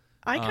you.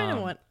 I kind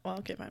of want. Well,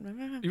 okay,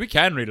 fine. We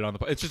can read it on the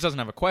pod. It just doesn't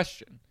have a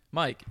question,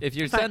 Mike. If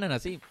you're sending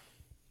us,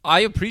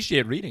 I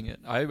appreciate reading it.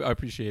 I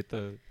appreciate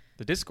the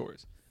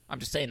discourse. I'm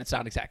just saying it's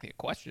not exactly a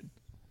question.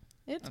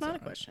 It's not a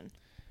question.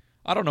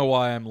 I don't know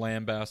why I'm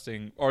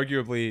lambasting,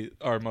 arguably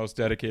our most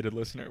dedicated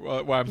listener.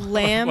 Why I'm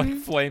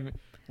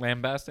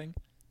lambasting?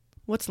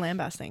 What's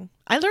lambasting?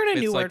 I learn a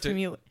new word from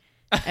you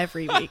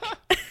every week.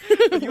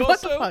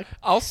 What the fuck?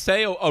 I'll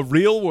say a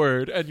real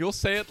word, and you'll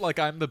say it like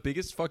I'm the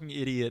biggest fucking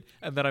idiot,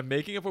 and then I'm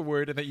making up a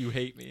word, and that you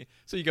hate me.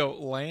 So you go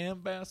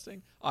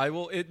lambasting.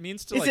 It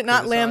means to. Is it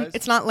not criticize.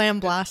 It's not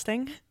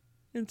lambasting.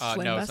 It's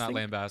lambasting? No, it's not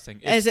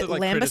lambasting. Is it to,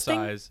 like, lambasting?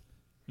 Criticize.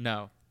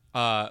 No,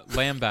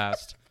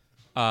 lambast.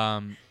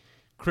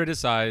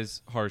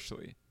 Criticize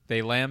harshly.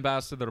 They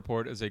lambasted the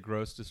report as a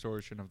gross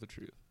distortion of the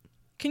truth.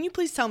 Can you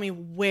please tell me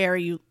where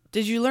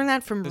did you learn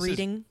that from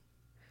reading?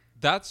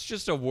 That's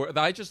just a word.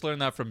 I just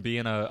learned that from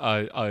being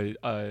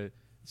a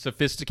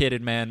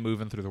sophisticated man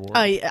moving through the world.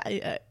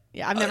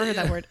 Yeah, I've never heard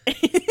that word.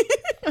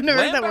 I've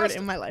never heard that word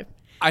in my life.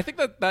 I think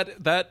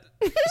that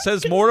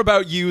says more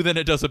about you than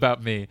it does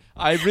about me.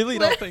 I really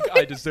don't think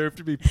I deserve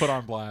to be put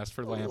on blast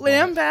for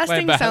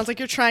lambasting. Sounds like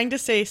you're trying to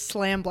say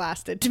slam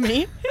blasted to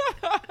me.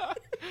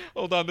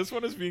 Hold on, this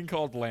one is being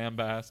called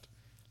lambast.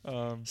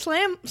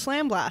 Slam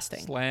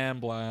blasting. Slam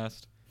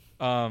blast.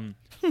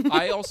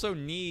 I also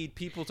need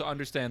people to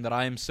understand that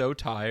I am so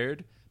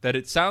tired that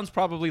it sounds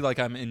probably like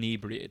I'm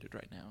inebriated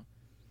right now.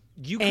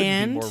 You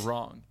couldn't be more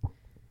wrong.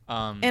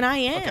 And I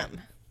am.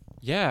 Okay.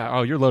 Yeah.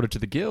 Oh, you're loaded to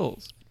the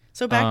gills.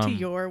 So back to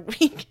your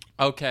week.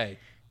 Okay.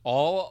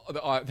 All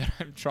that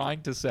I'm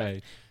trying to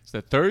say is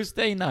that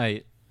Thursday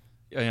night,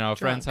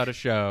 friends had a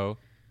show.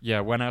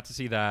 Yeah, went out to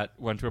see that.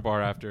 Went to a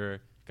bar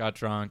after. Got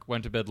drunk.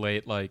 Went to bed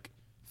late, like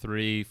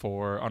 3,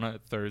 4 on a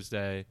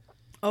Thursday.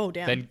 Oh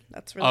damn! Then,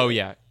 that's really. Late.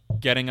 Yeah.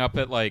 Getting up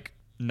at like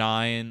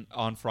 9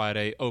 on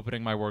Friday,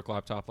 opening my work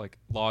laptop, like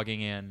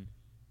logging in,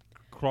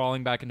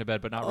 crawling back into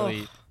bed, but not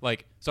really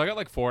like. So I got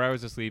like 4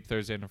 hours of sleep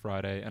Thursday and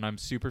Friday, and I'm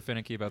super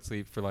finicky about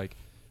sleep for like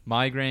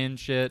migraine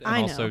shit, and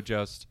I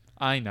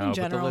know,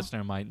 but the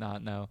listener might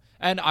not know,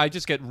 and I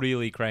just get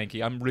really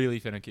cranky. I'm really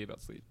finicky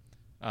about sleep.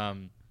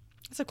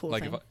 It's a cool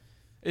thing.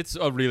 It's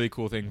a really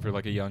cool thing for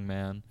like a young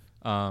man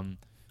to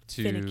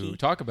finicky.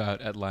 Talk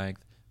about at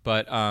length,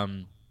 but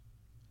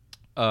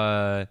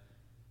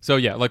so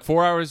yeah, like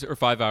 4 hours or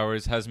 5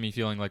 hours has me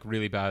feeling like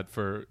really bad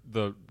for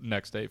the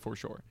next day for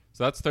sure.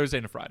 So that's Thursday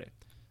to Friday.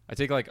 I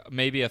take like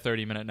maybe a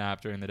 30-minute nap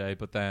during the day,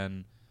 but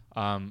then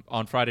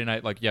on Friday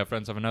night, like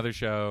friends have another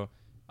show,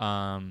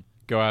 go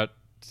out,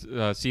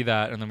 see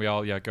that, and then we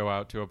all go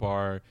out to a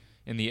bar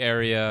in the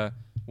area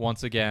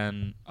once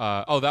again.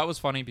 That was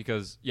funny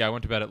because I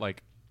went to bed at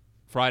like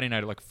Friday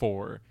night at like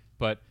 4,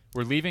 but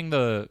we're leaving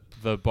the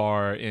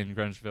bar in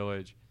Greenwich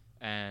Village,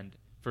 and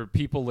for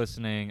people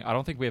listening, I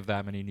don't think we have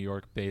that many New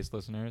York-based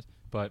listeners,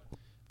 but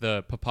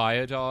the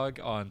Papaya Dog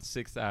on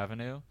 6th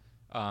Avenue,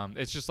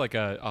 it's just like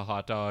a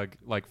hot dog,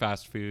 like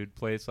fast food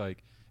place.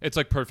 Like it's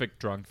like perfect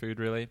drunk food,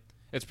 really.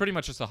 It's pretty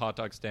much just a hot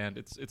dog stand.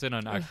 It's in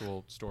an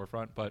actual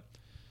storefront, but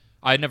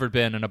I'd never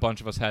been, and a bunch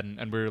of us hadn't,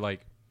 and we were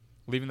like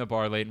leaving the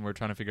bar late, and we're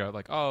trying to figure out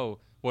like,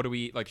 what do we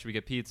eat? Like, should we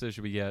get pizza?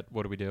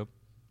 What do we do?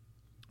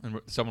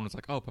 And someone was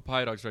like,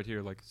 Papaya Dog's right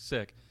here, like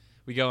sick.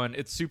 we go and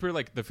it's super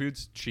like the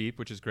food's cheap,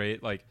 which is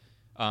great. Like,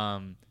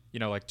 you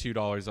know, like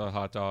 $2 a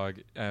hot dog,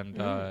 and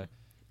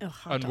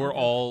we're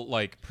all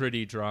like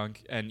pretty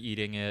drunk and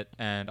eating it,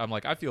 and I'm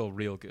like, I feel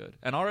real good.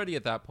 And already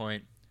at that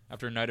point,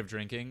 after a night of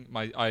drinking,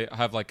 I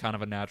have like kind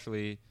of a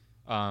naturally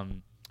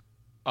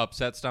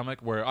upset stomach,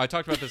 where I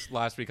talked about this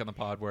last week on the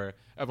pod, where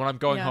when I'm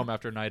going home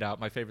after a night out,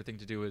 my favorite thing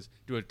to do is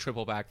do a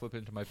triple backflip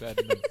into my bed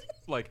and then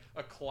like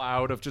a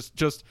cloud of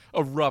just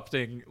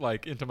erupting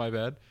like into my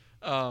bed.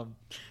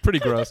 Pretty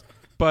gross.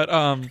 But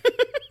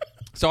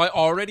so I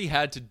already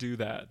had to do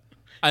that.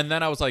 And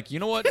then I was like, you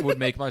know what would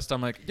make my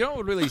stomach, you know what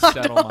would really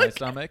settle my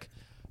stomach?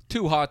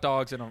 2 hot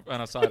dogs and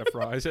a side of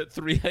fries at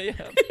 3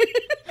 a.m.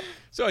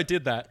 So I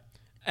did that.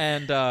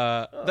 And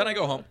then I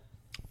go home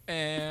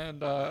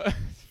and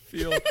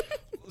feel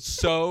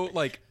so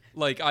like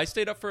I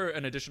stayed up for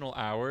an additional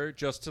hour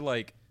just to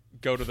like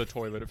go to the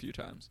toilet a few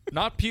times.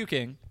 Not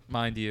puking,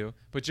 mind you,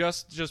 but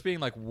just being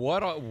like,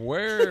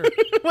 where's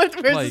like,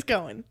 this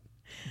going?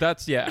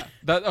 That's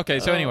okay.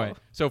 So anyway,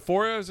 so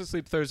 4 hours of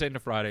sleep Thursday into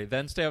Friday,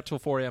 then stay up till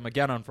 4 a.m.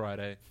 again on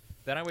Friday.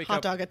 Then I wake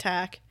up.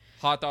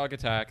 Hot dog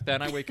attack.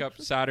 Then I wake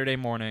up Saturday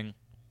morning,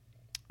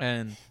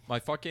 and I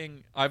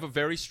have a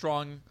very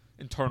strong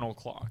internal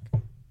clock.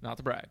 Not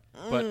to brag,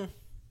 but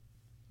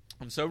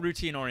I'm so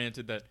routine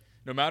oriented that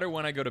no matter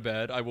when I go to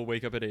bed, I will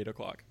wake up at 8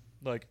 o'clock.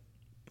 Like,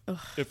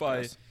 if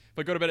I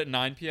go to bed at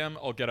 9 p.m.,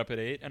 I'll get up at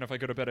 8, and if I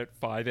go to bed at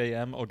 5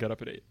 a.m., I'll get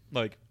up at 8.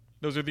 Like,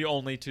 those are the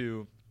only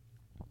two.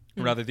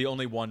 Rather, the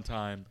only one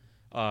time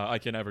I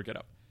can ever get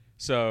up.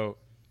 So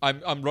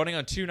I'm running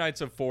on 2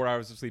 nights of 4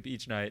 hours of sleep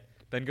each night.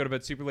 Then go to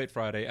bed super late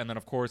Friday, and then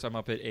of course I'm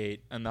up at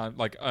 8, and I'm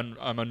like I'm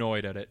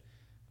annoyed at it.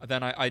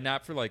 Then I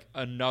nap for like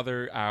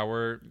another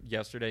hour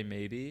yesterday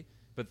maybe,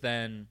 but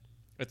then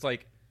it's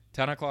like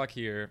 10 o'clock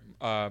here.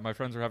 My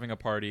friends are having a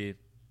party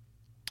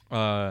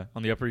on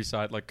the Upper East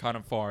Side, like kind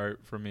of far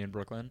from me in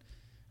Brooklyn. And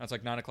it's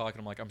like 9 o'clock,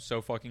 and I'm like, I'm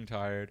so fucking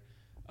tired.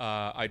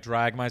 I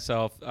drag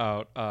myself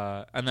out,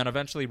 and then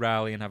eventually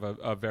rally and have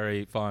a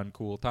very fun,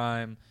 cool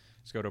time.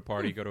 Just go to a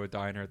party, go to a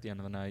diner at the end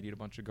of the night, eat a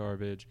bunch of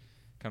garbage,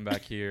 come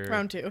back here.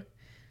 Round 2.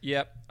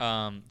 Yep.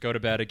 Go to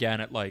bed again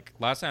at like,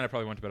 last night I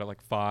probably went to bed at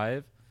like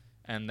 5,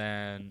 and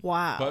then.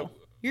 Wow. But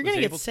you're going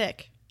to get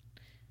sick.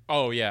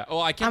 Oh, yeah.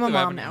 Oh, I can't believe I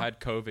haven't had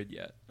COVID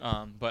yet.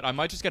 But I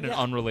might just get an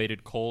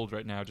unrelated cold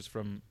right now just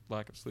from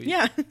lack of sleep.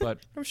 Yeah. But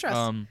from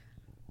stress.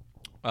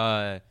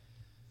 But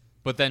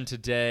then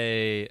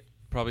today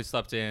probably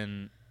slept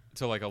in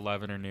till like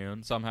 11 or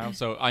noon somehow.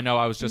 So I know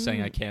I was just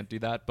saying I can't do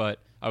that, but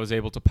I was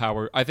able to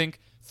power. I think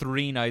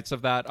 3 nights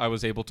of that I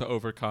was able to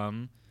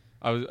overcome.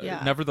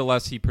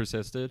 Nevertheless, he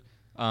persisted.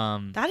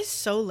 That is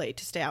so late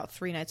to stay out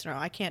 3 nights in a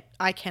row.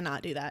 I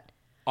cannot do that.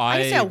 I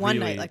can stay out one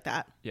night like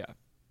that. Yeah.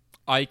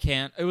 I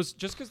can't. It was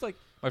just because like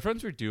my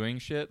friends were doing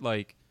shit.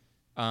 Like,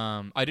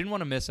 I didn't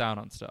want to miss out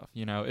on stuff.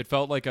 You know, it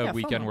felt like a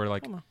weekend where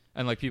like,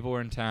 and like people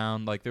were in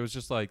town. Like there was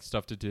just like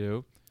stuff to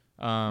do.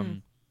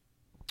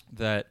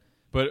 But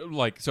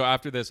like, so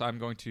after this, I'm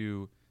going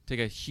to take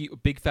a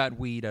big fat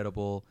weed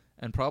edible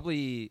and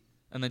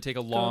then take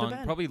a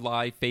probably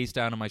lie face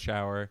down in my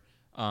shower,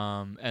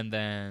 and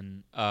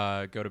then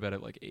go to bed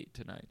at like 8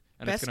 tonight.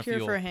 And best cure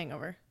for a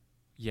hangover.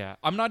 Yeah,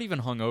 I'm not even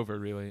hungover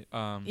really.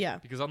 Yeah,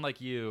 because unlike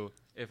you,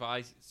 if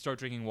I start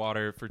drinking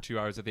water for 2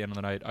 hours at the end of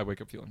the night, I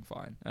wake up feeling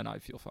fine, and I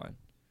feel fine.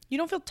 You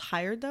don't feel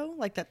tired though,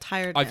 like that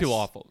tiredness. I feel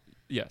awful.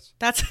 Yes,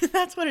 that's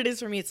what it is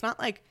for me. It's not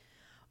like,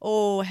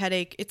 oh,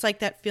 headache. It's like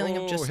that feeling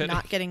of just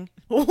not getting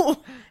a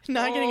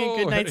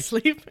good night's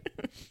sleep.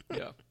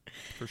 Yeah,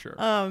 for sure.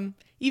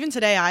 Even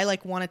today, I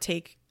like want to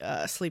take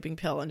a sleeping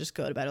pill and just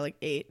go to bed at like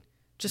 8,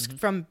 just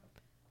from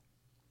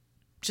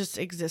just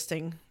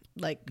existing,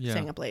 like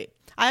staying up late.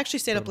 I actually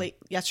stayed up late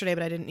yesterday,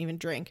 but I didn't even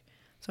drink.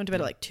 So I went to bed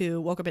at like 2,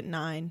 woke up at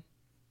 9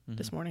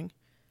 this morning.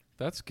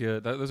 That's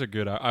good. Those are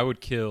good. I would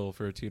kill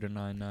for a 2 to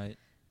 9 night.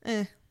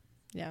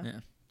 Yeah.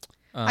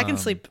 I can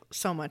sleep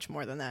so much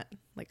more than that,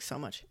 like so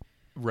much.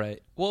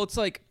 Right. Well, it's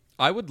like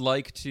I would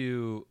like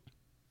to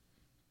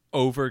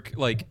I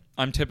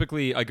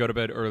go to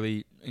bed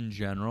early in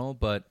general,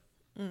 but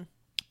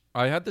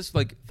I had this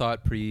like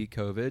thought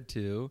pre-COVID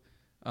too,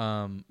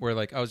 where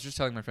like I was just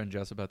telling my friend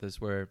Jess about this,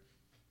 where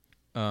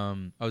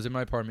I was in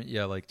my apartment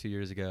like 2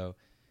 years ago,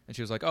 and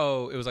she was like,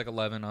 oh, it was like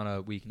 11 on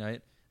a weeknight,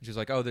 and she was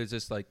like, oh, there's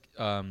this like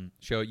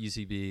show at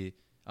UCB,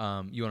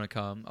 you want to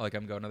come? Like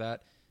I'm going to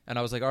that. And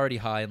I was like already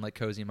high and like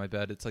cozy in my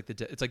bed. It's like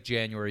it's like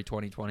January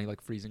 2020,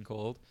 like freezing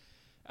cold.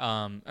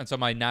 And so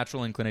my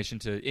natural inclination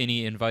to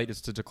any invite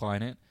is to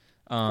decline it.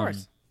 Of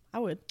course, I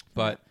would.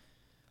 But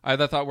I had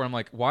that thought where I'm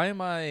like, why am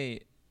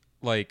I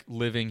like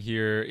living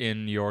here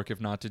in New York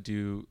if not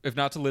to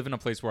live in a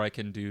place where I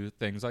can do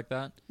things like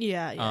that?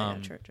 Yeah,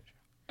 true.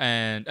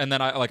 And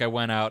then I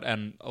went out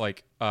and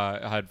like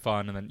I had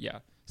fun, and then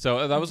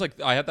So that was like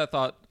I had that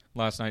thought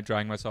last night,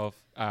 dragging myself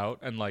out,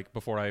 and like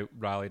before I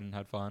rallied and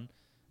had fun,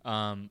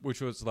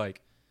 which was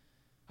like,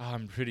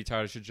 I'm pretty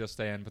tired, I should just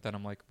stay in. But then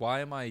I'm like, why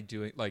am I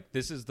doing like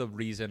this? Is the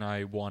reason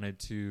I wanted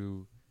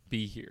to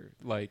be here.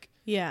 Like,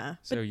 yeah.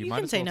 So but you might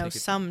can as say well no take it.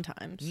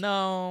 sometimes.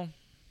 No,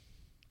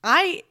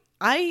 I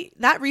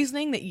that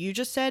reasoning that you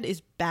just said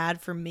is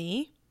bad for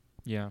me.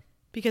 Yeah.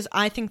 Because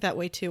I think that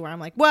way too, where I'm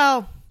like,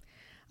 well,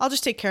 I'll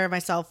just take care of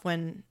myself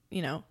when,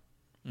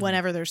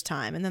 whenever there's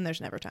time. And then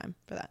there's never time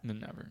for that.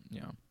 Never.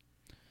 Yeah.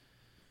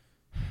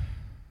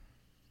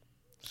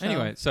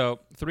 Anyway, so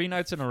 3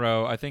 nights in a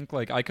row. I think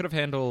like I could have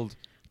handled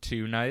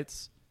 2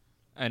 nights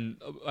and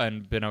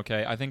been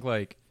okay. I think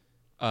like,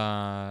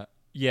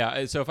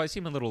 yeah. So if I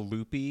seem a little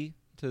loopy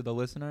to the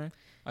listener,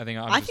 I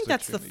think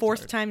that's the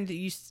 4th time that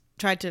you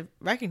tried to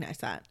recognize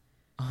that.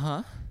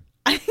 Uh-huh.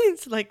 I think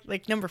it's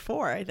like number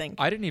 4, I think.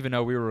 I didn't even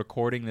know we were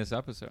recording this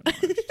episode.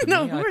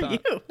 No, who are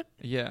you?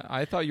 Yeah,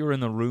 I thought you were in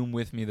the room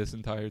with me this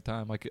entire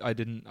time. Like I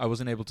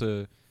wasn't able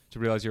to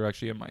realize you were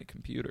actually in my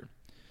computer.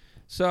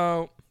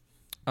 So,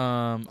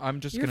 I'm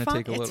just going to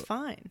take a little. It's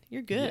fine.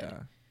 You're good.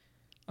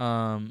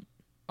 Yeah.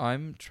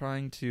 I'm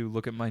trying to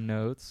look at my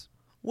notes.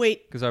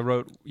 Wait. Because I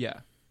wrote,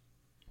 yeah.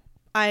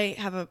 I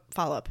have a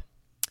follow-up.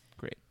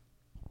 Great.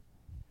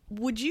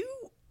 Would you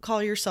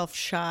call yourself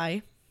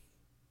shy?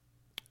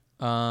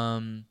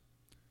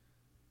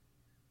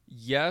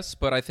 Yes,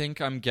 but I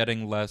think I'm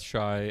getting less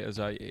shy as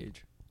I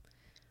age.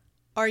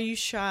 Are you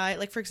shy?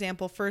 Like, for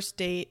example, first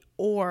date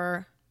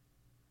or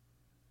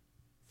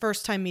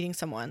first time meeting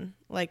someone,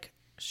 like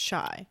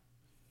shy?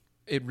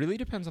 It really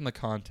depends on the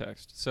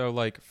context. So,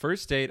 like,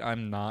 first date,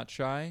 I'm not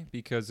shy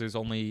because there's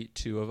only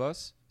 2 of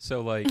us.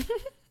 So, like,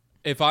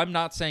 if I'm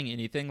not saying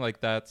anything,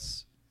 like,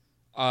 that's,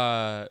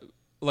 what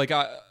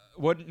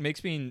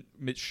makes me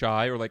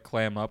shy or, like,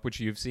 clam up, which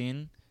you've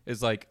seen,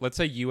 is, like, let's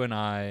say you and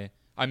I'm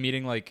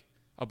meeting, like,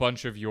 a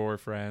bunch of your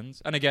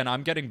friends. And, again,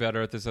 I'm getting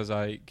better at this as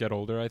I get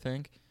older, I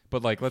think.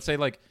 But, like, let's say,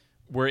 like,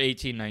 we're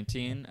 18,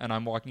 19, and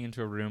I'm walking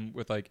into a room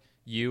with, like,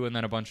 you and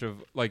then a bunch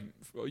of, like,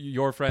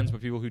 your friends, but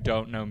people who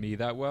don't know me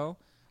that well.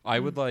 I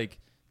would, like,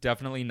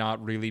 definitely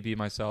not really be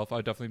myself. I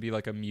would definitely be,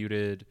 like, a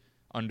muted,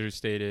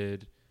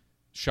 understated,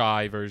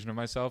 shy version of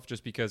myself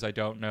just because I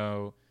don't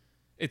know.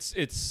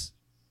 It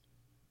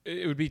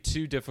would be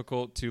too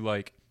difficult to,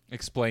 like,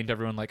 explain to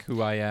everyone, like,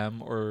 who I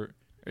am or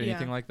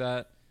anything like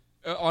that.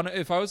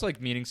 If I was,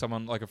 like, meeting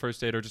someone, like, a first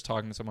date or just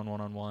talking to someone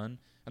one-on-one,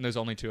 and there's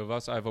only 2 of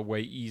us, I have a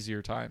way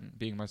easier time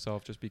being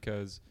myself just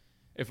because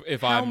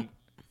if I'm...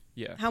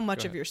 Yeah. How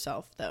much of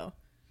yourself, though?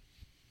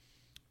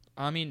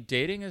 I mean,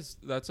 dating it's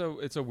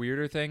a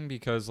weirder thing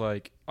because,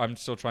 like, I'm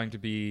still trying to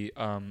be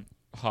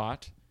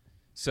hot.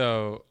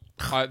 So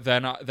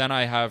then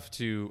I have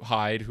to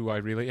hide who I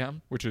really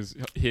am, which is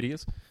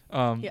hideous.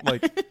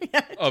 Like,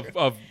 yeah,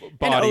 of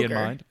body and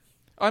mind.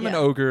 I'm an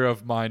ogre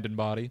of mind and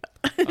body.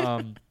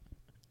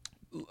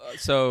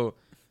 So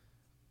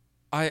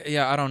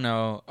I don't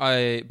know.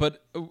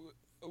 But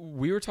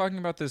we were talking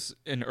about this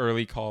in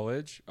early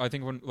college. I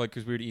think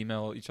because we would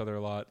email each other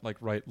a lot, like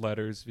write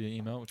letters via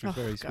email, which was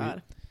very sweet.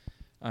 God.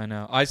 I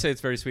know. I say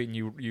it's very sweet, and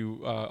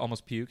you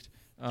almost puked.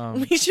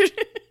 We should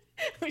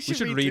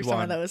read one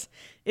some of those.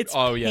 It's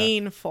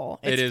painful.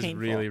 Yeah. It is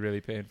painful. Really,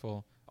 really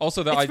painful.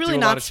 Also, I really do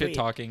a lot of shit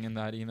talking in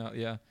that email.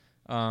 Yeah.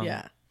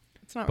 Yeah.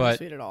 It's not really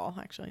sweet at all,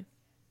 actually.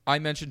 I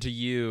mentioned to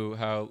you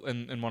how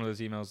in one of those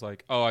emails,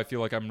 like, oh, I feel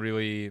like I'm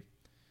really,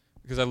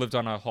 because I lived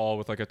on a hall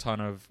with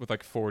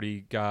like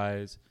 40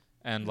 guys,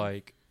 and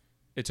like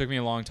it took me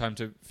a long time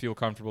to feel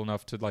comfortable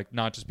enough to like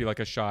not just be like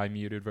a shy,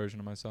 muted version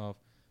of myself.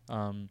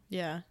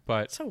 Yeah.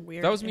 But it's so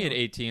weird. That was me at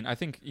 18. I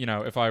think,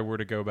 if I were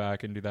to go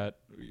back and do that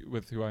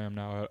with who I am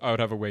now, I would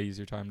have a way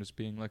easier time just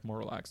being like more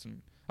relaxed,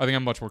 and I think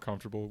I'm much more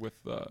comfortable with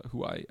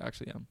who I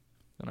actually am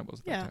than I was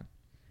at that time.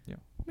 Yeah.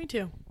 Me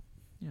too.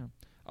 Yeah.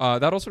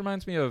 That also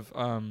reminds me of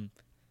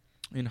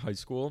in high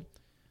school,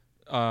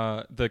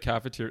 the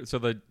cafeteria. So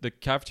the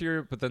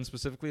cafeteria, but then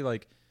specifically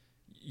like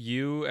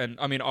you and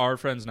our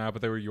friends now,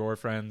 but they were your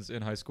friends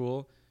in high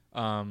school.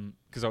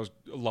 Because I was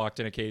locked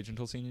in a cage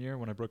until senior year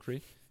when I broke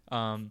free.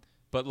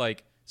 But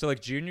like, so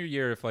like junior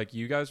year, if like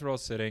you guys were all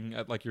sitting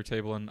at like your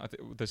table in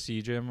the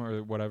C gym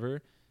or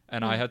whatever,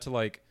 and I had to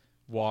like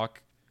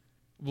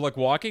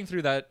walking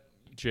through that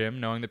gym,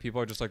 knowing that people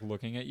are just like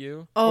looking at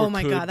you. Oh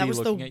my God. That was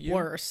the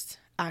worst,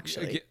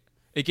 actually.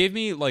 It gave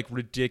me like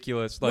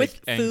ridiculous, like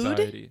with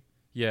anxiety. Food?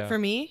 Yeah. For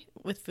me,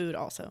 with food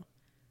also.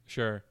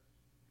 Sure.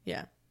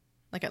 Yeah.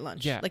 Like at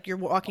lunch. Yeah. Like you're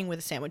walking with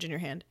a sandwich in your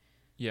hand.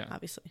 Yeah.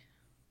 Obviously.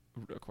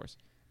 Of course.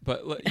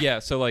 But yeah,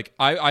 so like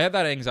I had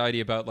that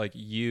anxiety about like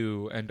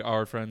you and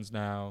our friends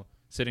now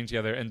sitting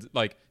together and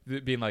like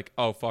being like,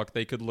 oh fuck,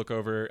 they could look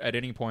over at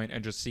any point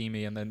and just see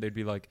me, and then they'd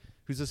be like,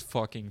 who's this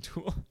fucking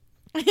tool?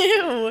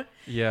 Ew.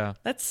 Yeah.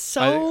 That's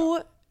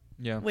so.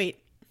 Yeah. Wait,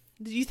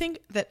 do you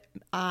think that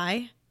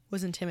I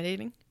was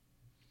intimidating?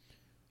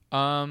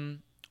 A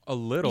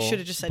little. You should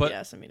have just said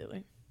yes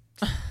immediately.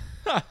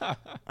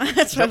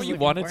 That's what you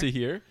wanted to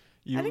hear.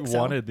 You I think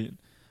wanted so. the.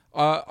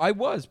 I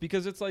was,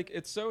 because it's like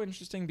it's so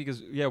interesting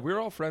because we're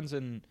all friends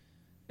in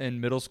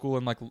middle school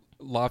in like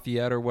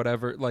Lafayette or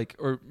whatever, like,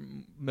 or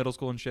middle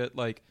school and shit,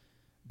 like,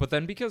 but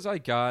then because I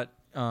got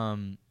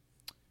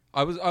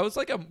I was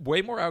like a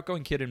way more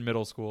outgoing kid in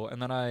middle school, and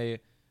then I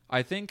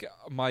think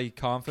my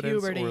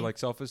confidence or like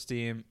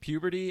self-esteem,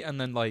 puberty,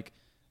 and then like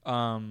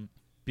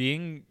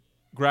being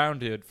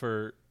grounded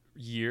for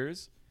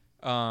years.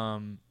 I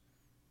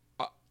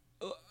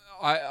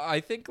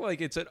think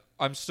like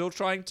I'm still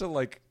trying to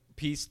like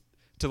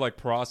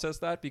process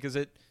that because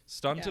it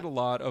stunted a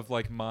lot of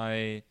like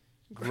my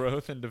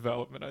growth and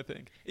development. I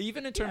think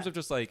even in terms of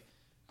just like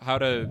how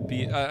to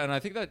be, and I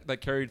think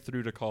that carried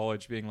through to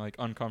college, being like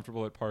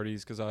uncomfortable at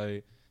parties because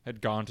I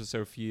had gone to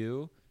so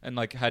few and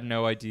like had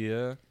no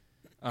idea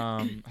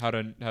how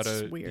to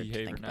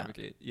behave or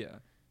navigate. Yeah.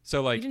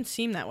 So like you didn't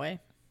seem that way.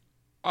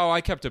 Oh,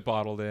 I kept it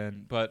bottled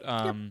in, but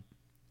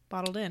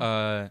bottled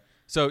in.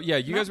 So yeah,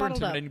 you Not guys were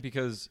bottled intimidating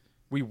because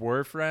we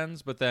were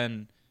friends, but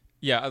then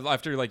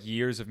after like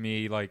years of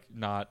me like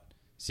not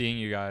seeing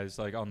you guys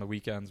like on the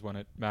weekends when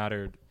it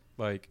mattered,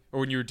 like, or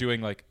when you were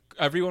doing like,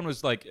 everyone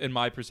was like, in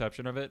my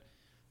perception of it,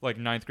 like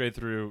 9th grade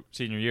through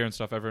senior year and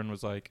stuff, everyone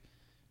was like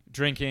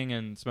drinking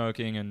and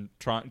smoking and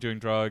doing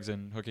drugs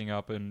and hooking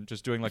up and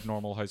just doing like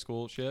normal high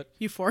school shit.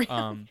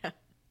 Euphoria.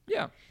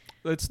 Yeah.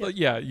 It's like,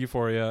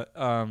 euphoria.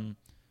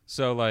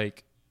 So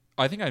like,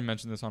 I think I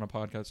mentioned this on a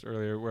podcast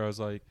earlier where I was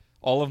like,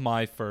 all of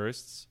my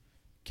firsts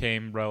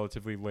came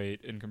relatively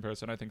late in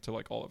comparison, I think, to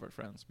like all of our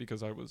friends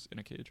because I was in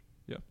a cage.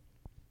 Yeah.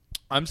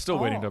 I'm still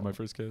waiting to have my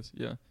first kiss.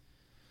 Yeah.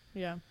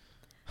 Yeah.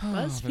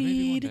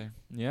 BuzzFeed.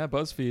 Yeah,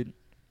 BuzzFeed.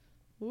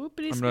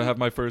 Whoopity I'm going to have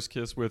my first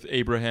kiss with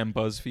Abraham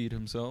BuzzFeed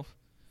himself.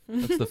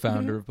 That's the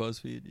founder of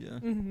BuzzFeed. Yeah.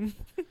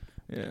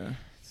 Yeah.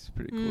 He's a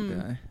pretty cool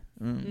guy.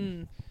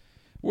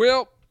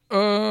 Well,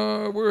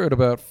 we're at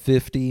about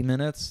 50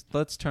 minutes.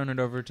 Let's turn it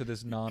over to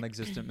this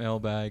non-existent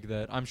mailbag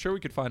that I'm sure we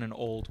could find an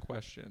old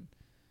question.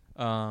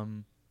 Let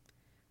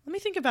me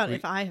think about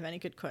if I have any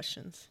good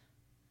questions.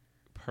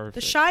 Perfect.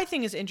 The shy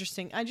thing is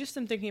interesting. I just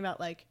am thinking about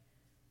like.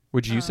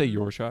 Would you say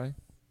you're shy?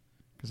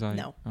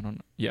 No. I don't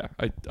know. Yeah,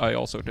 I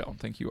also don't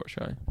think you are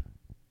shy.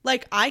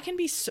 Like I can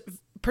be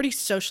pretty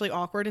socially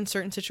awkward in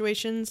certain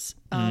situations.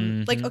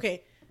 Like,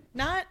 okay,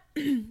 not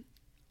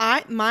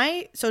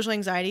my social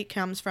anxiety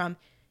comes from,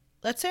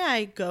 let's say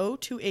I go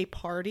to a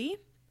party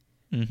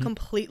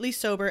completely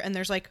sober and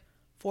there's like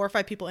 4 or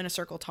 5 people in a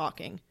circle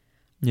talking.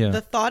 Yeah.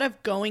 The thought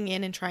of going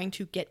in and trying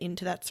to get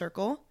into that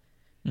circle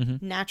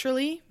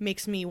naturally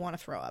makes me want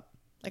to throw up.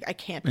 Like I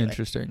can't do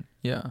Interesting.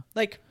 Yeah.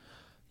 Like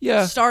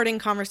starting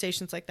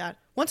conversations like that.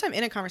 Once I'm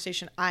in a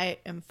conversation, I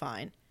am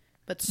fine.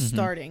 But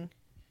starting,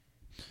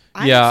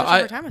 I have such a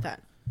hard time with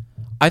that.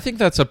 I think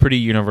that's a pretty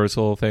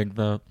universal thing,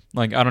 though.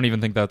 Like, I don't even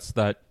think that's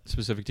that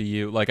specific to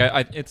you. Like,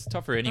 it's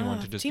tough for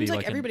anyone to just be like... Seems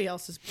like everybody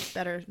else is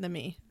better than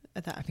me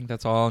at that. I think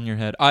that's all in your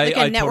head. Like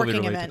I networking totally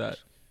relate event to that.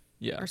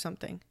 Yeah. Or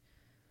something.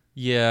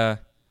 Yeah.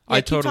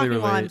 I totally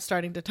relate. While I'm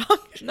starting to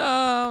talk.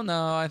 No.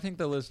 I think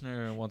the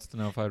listener wants to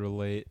know if I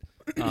relate.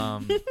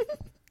 A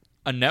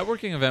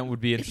networking event would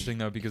be interesting,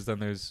 though, because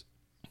then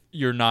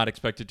you're not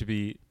expected to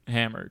be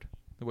hammered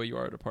the way you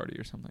are at a party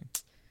or something.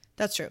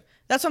 That's true.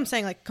 That's what I'm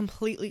saying, like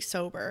completely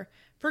sober.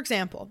 For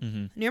example,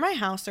 near my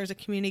house, there's a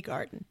community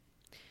garden.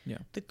 Yeah.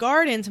 The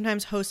garden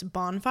sometimes hosts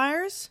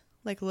bonfires,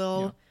 like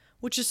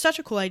which is such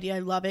a cool idea. I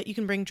love it. You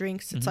can bring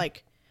drinks. It's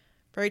like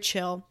very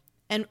chill.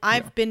 And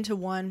I've been to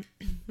one,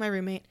 my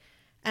roommate,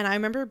 and I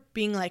remember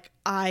being like,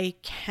 I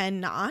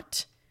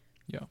cannot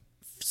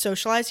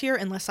socialize here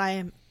unless I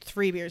am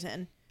 3 beers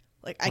in.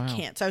 Like I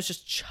can't. So I was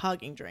just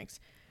chugging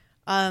drinks.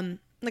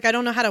 Like I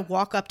don't know how to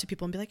walk up to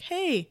people and be like,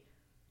 hey,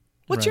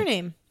 what's your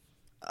name?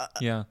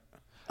 Yeah,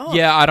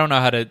 I don't know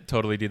how to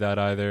totally do that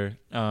either.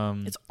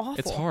 It's awful.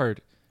 It's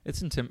hard.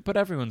 It's but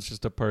everyone's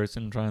just a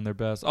person trying their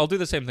best. I'll do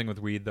the same thing with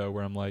weed though,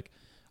 where I'm like,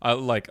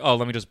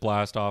 let me just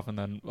blast off and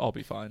then I'll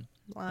be fine.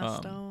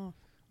 Blast off.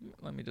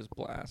 Let me just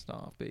blast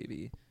off,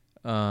 baby.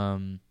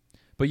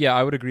 But yeah,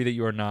 I would agree that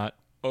you are not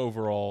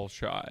overall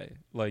shy.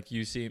 Like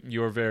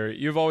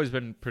you've always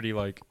been pretty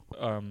like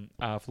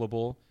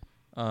affable,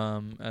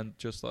 and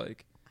just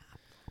like.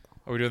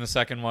 Are we doing the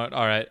second one?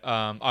 All right.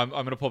 I'm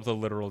gonna pull up the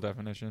literal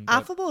definition.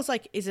 Affable is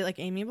like, is it like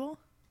amiable?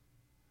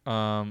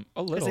 A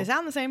little. Because they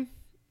sound the same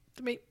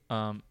to me.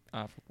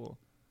 Affable.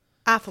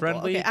 Affable.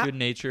 Friendly,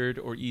 good-natured,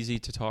 or easy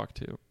to talk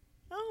to.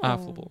 Oh.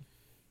 Affable.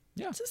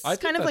 Yeah. This is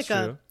kind of like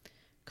a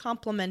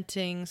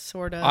complimenting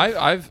sort of.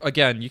 I've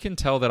again, you can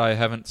tell that I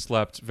haven't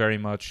slept very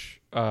much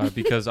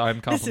because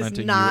I'm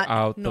complimenting you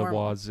out normal. The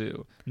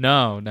wazoo.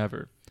 No,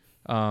 never.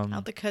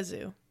 Out the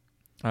kazoo.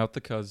 Out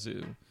the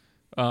kazoo.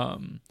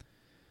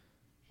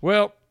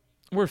 Well,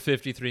 we're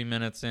 53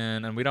 minutes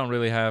in, and we don't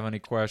really have any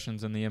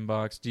questions in the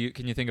inbox.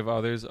 Can you think of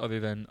others other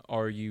than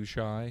 "Are you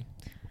shy"?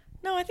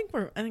 No, I think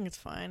it's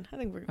fine. I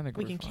think we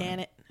can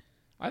can it.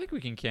 I think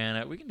we can can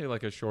it. We can do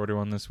like a shorter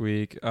one this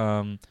week.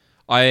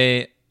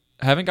 I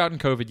haven't gotten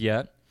COVID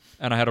yet,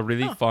 and I had a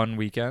really fun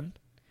weekend.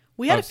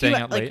 We had a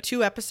few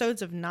 2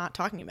 episodes of not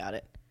talking about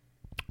it.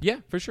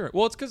 Yeah, for sure.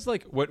 Well, it's because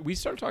like we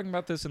started talking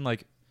about this in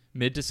like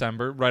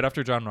mid-December, right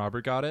after John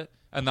Robert got it,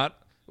 and that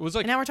was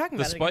like and now we're talking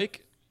about the spike.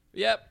 Again.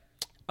 Yep.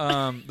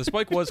 The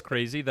spike was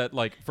crazy that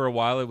like for a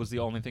while it was the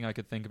only thing I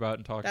could think about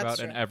and talk about,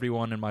 true. And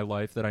everyone in my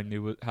life that I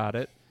knew had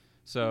it.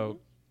 So,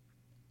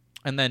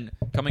 and then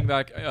coming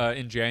back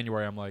in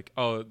January, I'm like,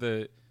 oh,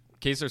 the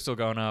cases are still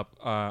going up.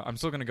 I'm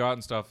still going to go out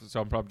and stuff,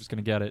 so I'm probably just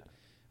going to get it.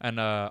 And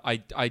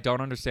I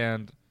don't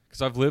understand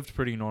because I've lived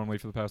pretty normally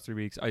for the past 3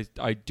 weeks.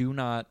 I do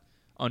not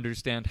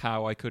understand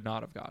how I could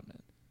not have gotten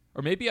it.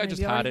 Or maybe I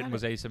just had it and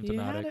was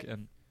asymptomatic.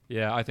 And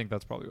yeah, I think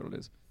that's probably what it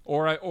is.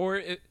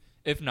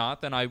 If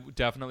not, then I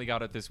definitely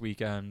got it this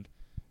weekend.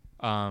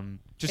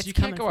 Just you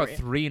can't go out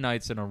 3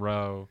 nights in a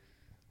row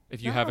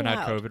if you haven't had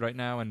COVID right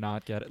now and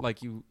not get it.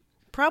 Like you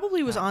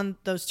probably was on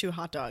those 2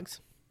 hot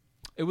dogs.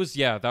 It was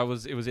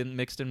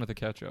mixed in with the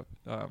ketchup.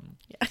 Yeah.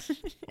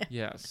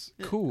 Yes.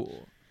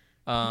 Cool.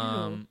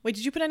 Wait,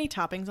 did you put any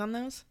toppings on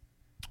those?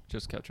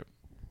 Just ketchup.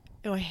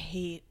 Oh, I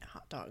hate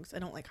hot dogs. I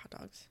don't like hot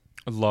dogs.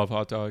 I love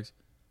hot dogs.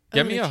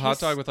 Get me a hot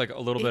dog with like a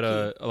little bit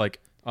of like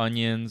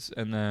onions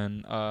and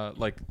then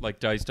like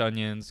diced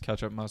onions,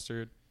 ketchup,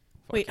 mustard.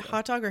 Wait,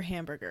 hot dog or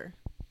hamburger?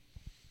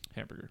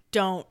 Hamburger.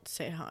 Don't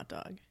say hot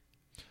dog.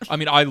 I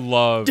mean, I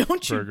love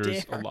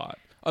burgers a lot.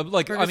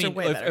 Burgers are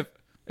way better.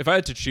 If I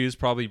had to choose,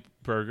 probably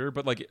burger.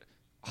 But like,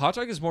 hot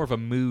dog is more of a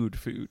mood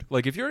food.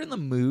 Like, if you're in the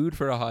mood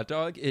for a hot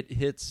dog, it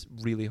hits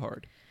really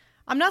hard.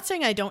 I'm not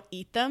saying I don't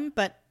eat them,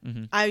 but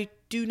I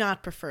do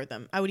not prefer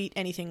them. I would eat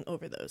anything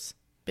over those,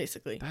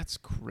 basically. That's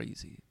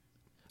crazy.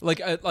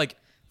 Like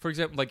for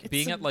example, like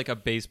being at like a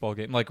baseball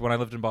game. Like when I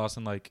lived in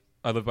Boston, like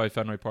I lived by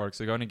Fenway Park,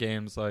 so going to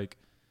games like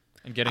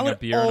and getting a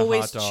beer and a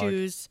hot dog. I would always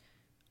choose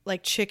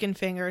like chicken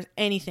fingers,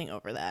 anything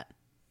over that.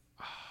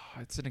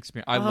 It's an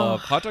experience. I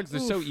love hot dogs. They're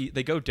so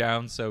they go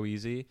down so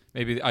easy.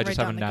 Maybe I just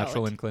have a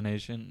natural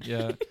inclination.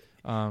 Yeah.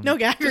 No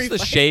gag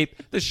reflex.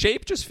 The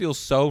shape just feels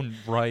so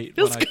right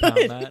when I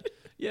pound that.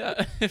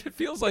 Yeah, it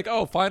feels like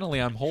finally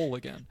I'm whole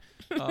again.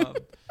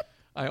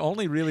 I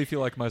only really feel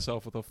like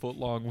myself with a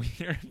foot-long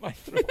wiener in my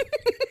throat.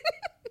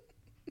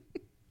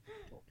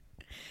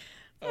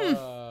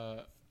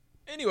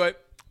 Anyway,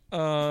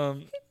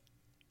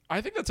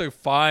 I think that's a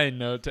fine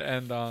note to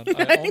end on.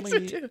 I only so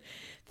too.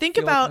 Think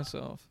about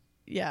myself.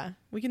 Yeah,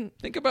 we can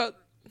think about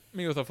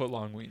me with a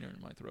foot-long wiener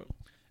in my throat.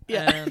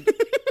 Yeah. And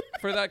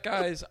for that,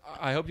 guys,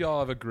 I hope y'all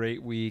have a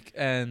great week.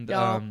 And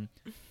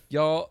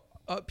y'all,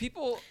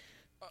 people,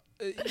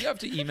 you have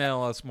to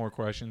email us more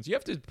questions. You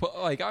have to put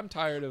I'm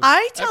tired of.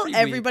 I tell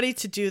everybody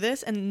to do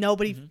this, and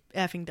nobody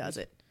effing does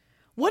it.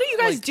 What are you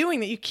guys doing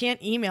that you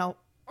can't email?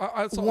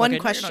 One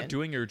question. You're not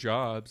doing your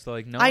jobs.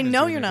 Like no, I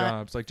know you're not.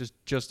 Jobs. Like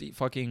just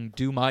fucking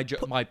do my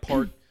my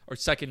part or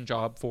second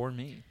job for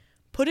me.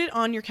 Put it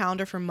on your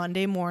calendar for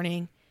Monday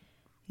morning,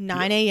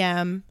 9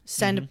 a.m.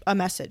 Send a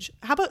message.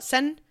 How about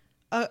send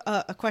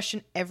a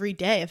question every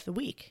day of the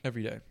week?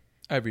 Every day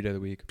of the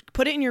week.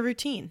 Put it in your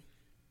routine.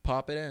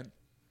 Pop it in.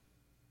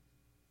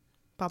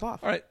 Pop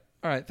off. All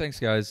right. Thanks,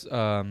 guys.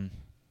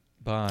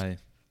 Bye.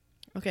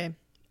 Okay.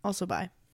 Also, bye.